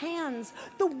own hands.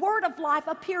 The word of life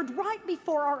appeared right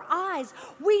before our eyes.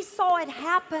 We saw it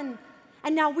happen.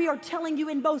 And now we are telling you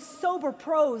in both sober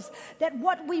prose that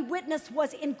what we witnessed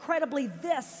was incredibly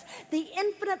this. The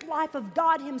infinite life of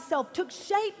God himself took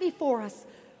shape before us.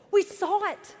 We saw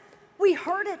it. We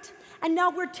heard it. And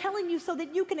now we're telling you so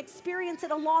that you can experience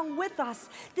it along with us.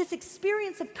 This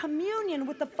experience of communion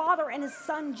with the Father and his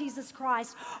Son, Jesus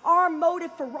Christ. Our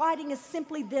motive for writing is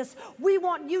simply this. We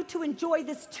want you to enjoy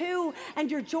this too,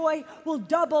 and your joy will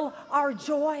double our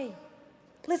joy.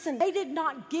 Listen, they did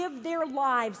not give their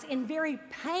lives in very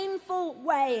painful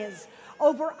ways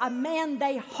over a man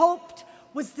they hoped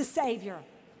was the Savior.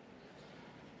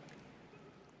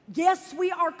 Yes,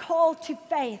 we are called to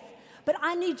faith. But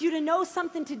I need you to know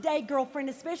something today, girlfriend,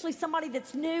 especially somebody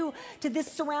that's new to this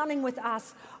surrounding with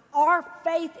us. Our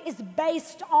faith is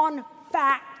based on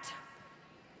fact,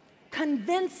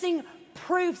 convincing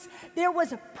proofs. There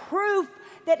was proof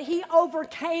that he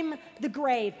overcame the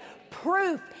grave.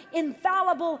 Proof,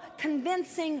 infallible,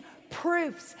 convincing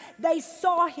proofs. They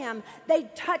saw him. They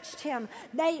touched him.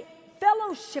 They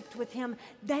fellowshipped with him.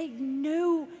 They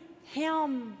knew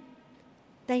him.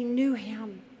 They knew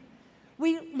him.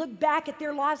 We look back at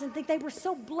their lives and think they were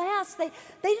so blessed. They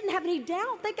didn't have any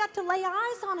doubt. They got to lay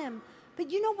eyes on him. But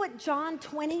you know what John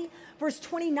 20, verse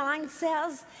 29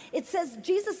 says? It says,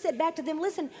 Jesus said back to them,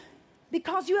 listen,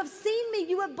 because you have seen me,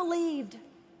 you have believed.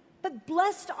 But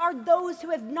blessed are those who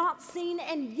have not seen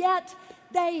and yet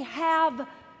they have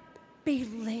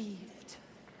believed.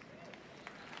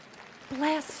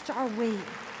 Blessed are we.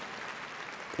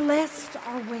 Blessed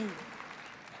are we.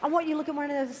 I want you to look at one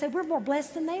another and say, we're more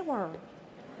blessed than they were.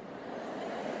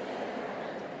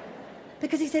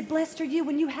 Because he said, blessed are you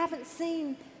when you haven't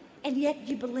seen and yet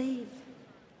you believe.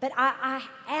 But I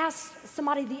asked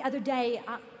somebody the other day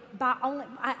by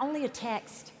only a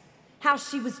text how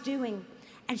she was doing.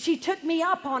 And she took me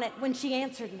up on it when she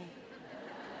answered me.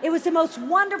 It was the most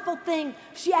wonderful thing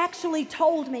she actually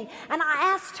told me. And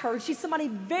I asked her, she's somebody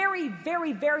very,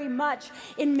 very, very much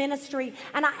in ministry.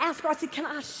 And I asked her, I said, can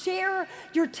I share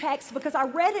your text? Because I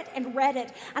read it,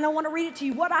 and I want to read it to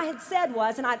you. What I had said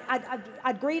was, and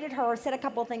I greeted her, said a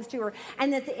couple of things to her.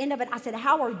 And at the end of it, I said,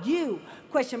 how are you?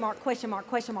 Question mark, question mark,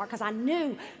 question mark. Because I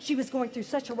knew she was going through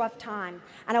such a rough time.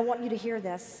 And I want you to hear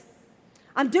this.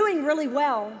 I'm doing really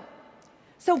well.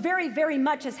 So very, very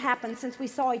much has happened since we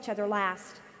saw each other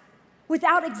last.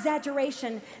 Without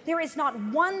exaggeration, there is not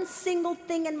one single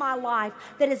thing in my life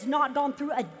that has not gone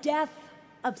through a death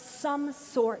of some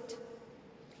sort.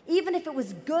 Even if it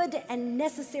was good and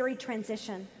necessary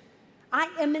transition, I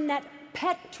am in that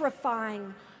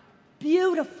petrifying,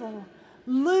 beautiful,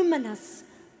 luminous,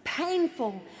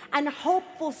 painful, and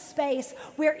hopeful space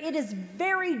where it is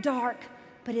very dark,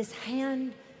 but his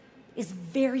hand is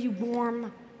very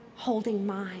warm, holding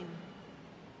mine.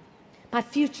 My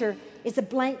future is a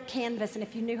blank canvas, and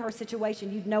if you knew her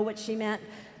situation, you'd know what she meant.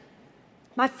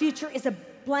 My future is a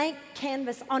blank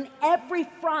canvas on every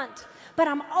front, but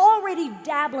I'm already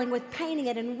dabbling with painting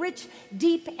it in rich,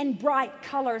 deep, and bright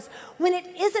colors. When it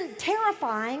isn't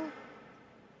terrifying,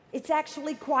 it's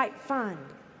actually quite fun.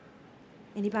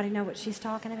 Anybody know what she's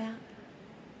talking about?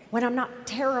 When I'm not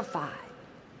terrified.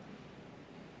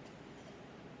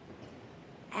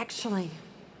 Actually,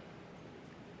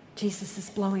 Jesus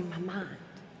is blowing my mind.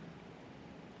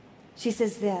 She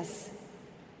says this: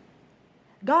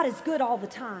 God is good all the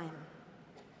time.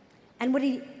 And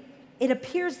when it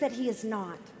appears that he is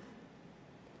not,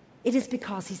 it is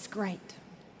because he's great.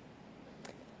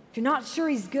 If you're not sure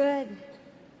he's good,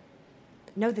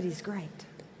 know that he's great.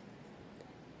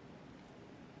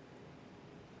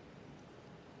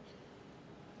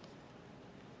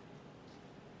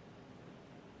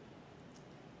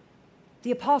 The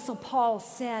Apostle Paul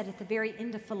said at the very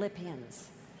end of Philippians,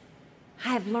 I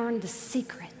have learned the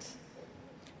secret.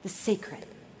 The secret.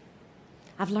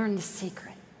 I've learned the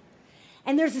secret.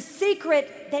 And there's a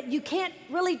secret that you can't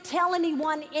really tell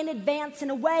anyone in advance in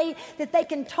a way that they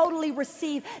can totally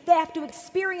receive. They have to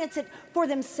experience it for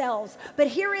themselves. But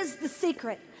here is the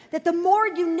secret, that the more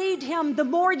you need him, the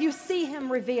more you see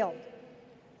him revealed.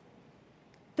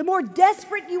 The more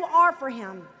desperate you are for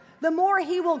him, the more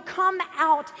he will come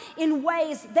out in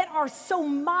ways that are so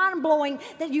mind-blowing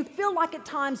that you feel like at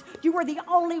times you are the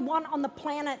only one on the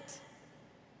planet.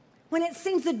 When it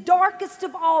seems the darkest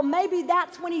of all, maybe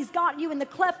that's when he's got you in the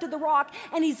cleft of the rock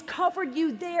and he's covered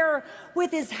you there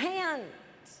with his hand.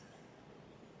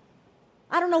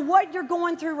 I don't know what you're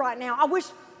going through right now. I wish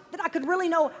that I could really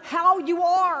know how you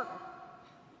are.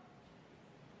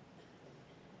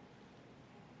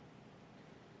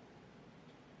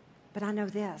 But I know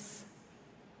this.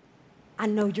 I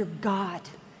know your God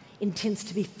intends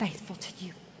to be faithful to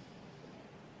you.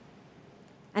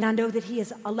 And I know that he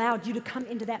has allowed you to come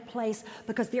into that place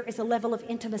because there is a level of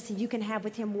intimacy you can have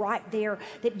with him right there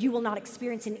that you will not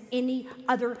experience in any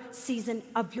other season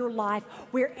of your life.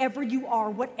 Wherever you are,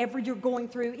 whatever you're going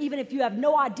through, even if you have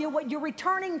no idea what you're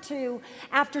returning to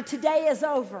after today is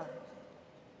over.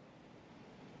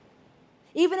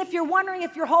 Even if you're wondering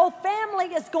if your whole family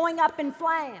is going up in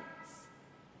flames.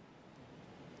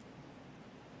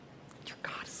 Your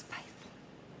God is faithful.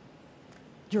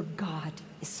 Your God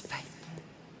is faithful.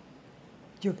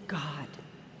 Your God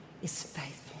is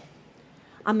faithful.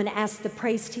 I'm going to ask the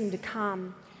praise team to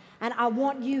come, and I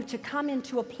want you to come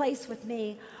into a place with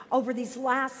me over these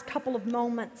last couple of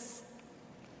moments.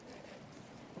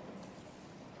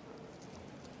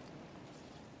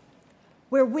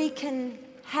 Where we can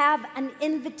have an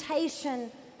invitation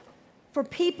for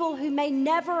people who may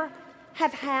never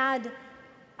have had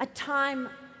a time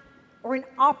or an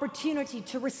opportunity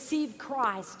to receive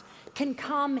Christ can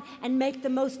come and make the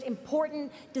most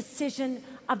important decision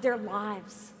of their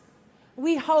lives.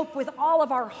 We hope with all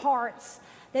of our hearts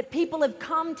that people have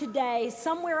come today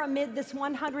somewhere amid this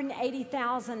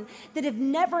 180,000 that have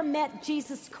never met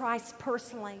Jesus Christ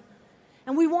personally.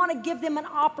 And we want to give them an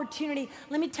opportunity.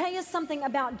 Let me tell you something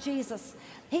about Jesus.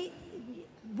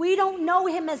 We don't know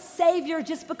him as Savior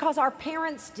just because our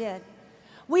parents did.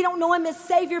 We don't know him as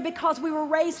Savior because we were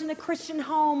raised in a Christian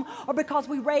home or because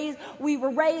we were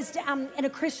raised in a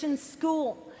Christian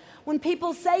school. When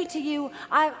people say to you,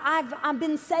 I've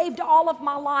been saved all of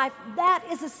my life, that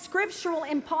is a scriptural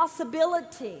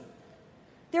impossibility.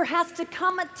 There has to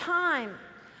come a time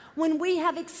when we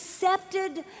have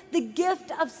accepted the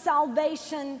gift of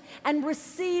salvation and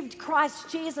received Christ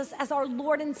Jesus as our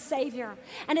Lord and Savior.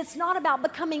 And it's not about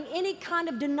becoming any kind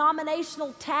of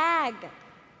denominational tag.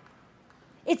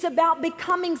 It's about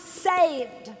becoming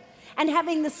saved and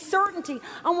having the certainty.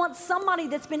 I want somebody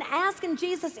that's been asking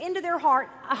Jesus into their heart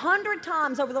 100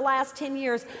 times over the last 10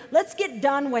 years, let's get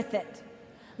done with it.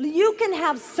 You can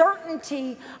have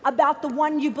certainty about the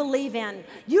one you believe in.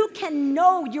 You can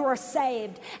know you are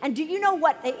saved. And do you know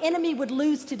what the enemy would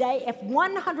lose today if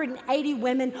 180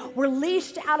 women were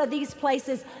leashed out of these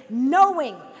places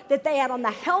knowing that they had on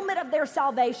the helmet of their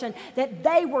salvation, that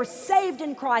they were saved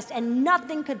in Christ and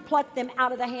nothing could pluck them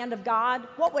out of the hand of God?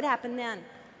 What would happen then?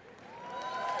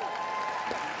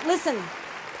 Listen,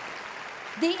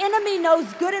 the enemy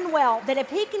knows good and well that if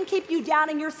he can keep you down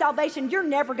in your salvation, you're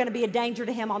never going to be a danger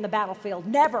to him on the battlefield.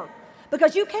 Never.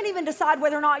 Because you can't even decide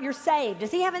whether or not you're saved.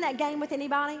 Is he having that game with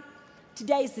anybody?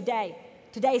 Today's the day.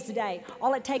 Today's the day.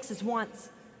 All it takes is once.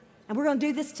 And we're going to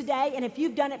do this today, and if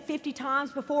you've done it 50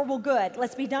 times before, well, good.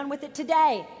 Let's be done with it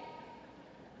today.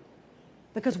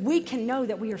 Because we can know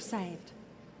that we are saved.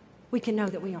 We can know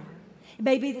that we are. It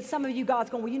may be that some of you God's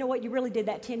going, well, you know what? You really did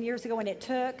that 10 years ago, and it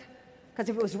took. Because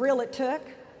if it was real, it took.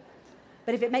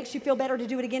 But if it makes you feel better to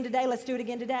do it again today, let's do it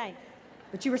again today.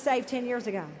 But you were saved 10 years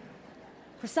ago.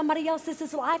 For somebody else, this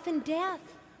is life and death.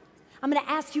 I'm going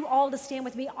to ask you all to stand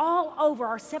with me all over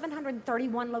our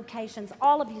 731 locations.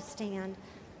 All of you stand.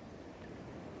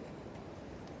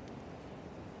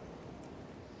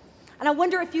 And I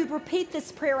wonder if you'd repeat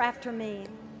this prayer after me.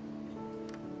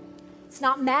 It's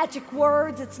not magic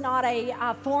words. It's not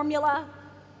a formula.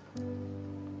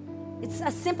 It's a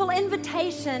simple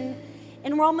invitation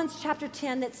in Romans chapter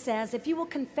 10 that says, if you will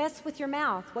confess with your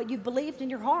mouth what you've believed in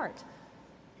your heart,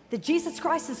 that Jesus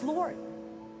Christ is Lord,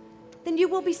 then you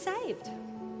will be saved.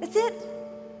 That's it.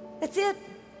 That's it.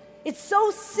 It's so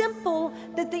simple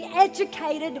that the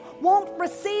educated won't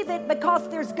receive it because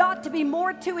there's got to be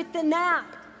more to it than that.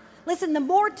 Listen, the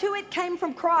more to it came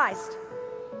from Christ.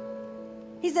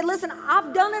 He said, listen,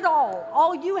 I've done it all.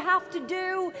 All you have to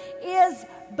do is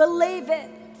believe it.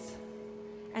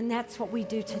 And that's what we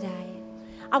do today.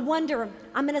 I wonder,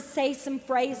 I'm going to say some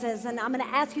phrases and I'm going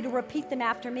to ask you to repeat them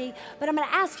after me, but I'm going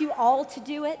to ask you all to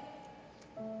do it.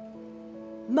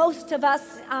 Most of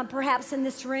us, perhaps in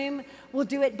this room, will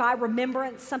do it by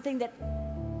remembrance, something that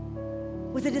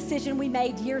was a decision we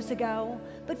made years ago.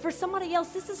 But for somebody else,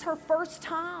 this is her first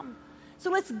time. So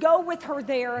let's go with her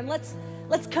there and let's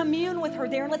commune with her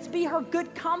there and let's be her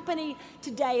good company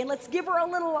today and let's give her a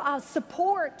little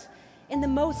support in the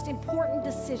most important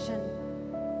decision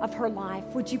of her life.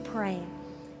 Would you pray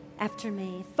after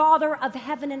me? Father of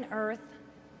heaven and earth,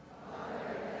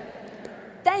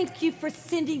 thank you for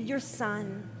sending your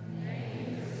Son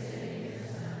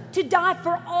to die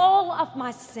for all of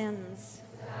my sins,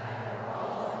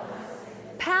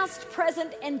 past,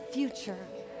 present, and future.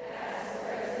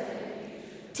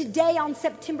 Today on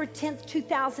September 10th,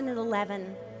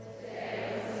 2011,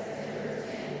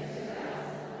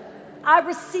 I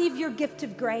receive your gift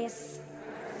of grace.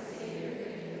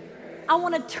 I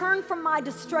want to turn from my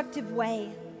destructive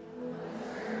way.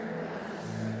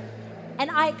 And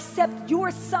I accept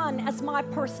your Son as my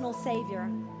personal Savior.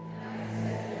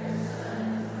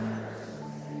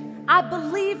 I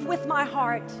believe with my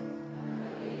heart.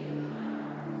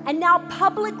 And now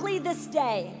publicly this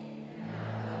day,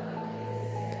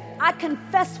 I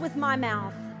confess with my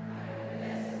mouth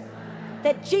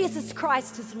that Jesus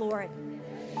Christ is Lord.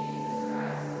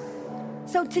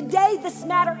 So today this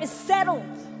matter is settled.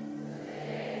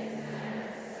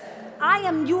 I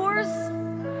am yours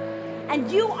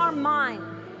and you are mine.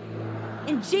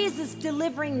 In Jesus'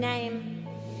 delivering name.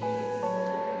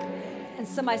 And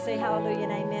somebody say hallelujah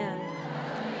and amen.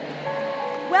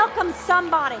 Welcome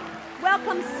somebody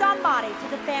to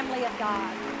the family of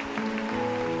God.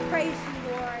 Praise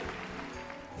you, Lord.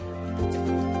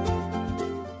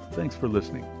 Thanks for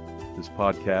listening. This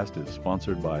podcast is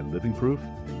sponsored by Living Proof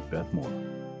and Beth Moore.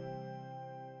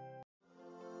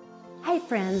 Hey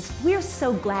friends, we're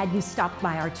so glad you stopped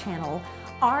by our channel.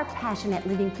 Our passion at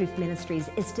Living Proof Ministries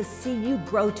is to see you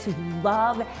grow to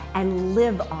love and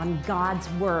live on God's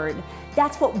Word.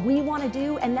 That's what we want to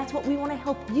do, and that's what we want to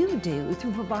help you do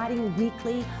through providing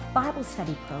weekly Bible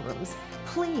study programs.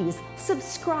 Please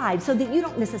subscribe so that you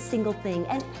don't miss a single thing,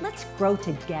 and let's grow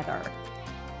together.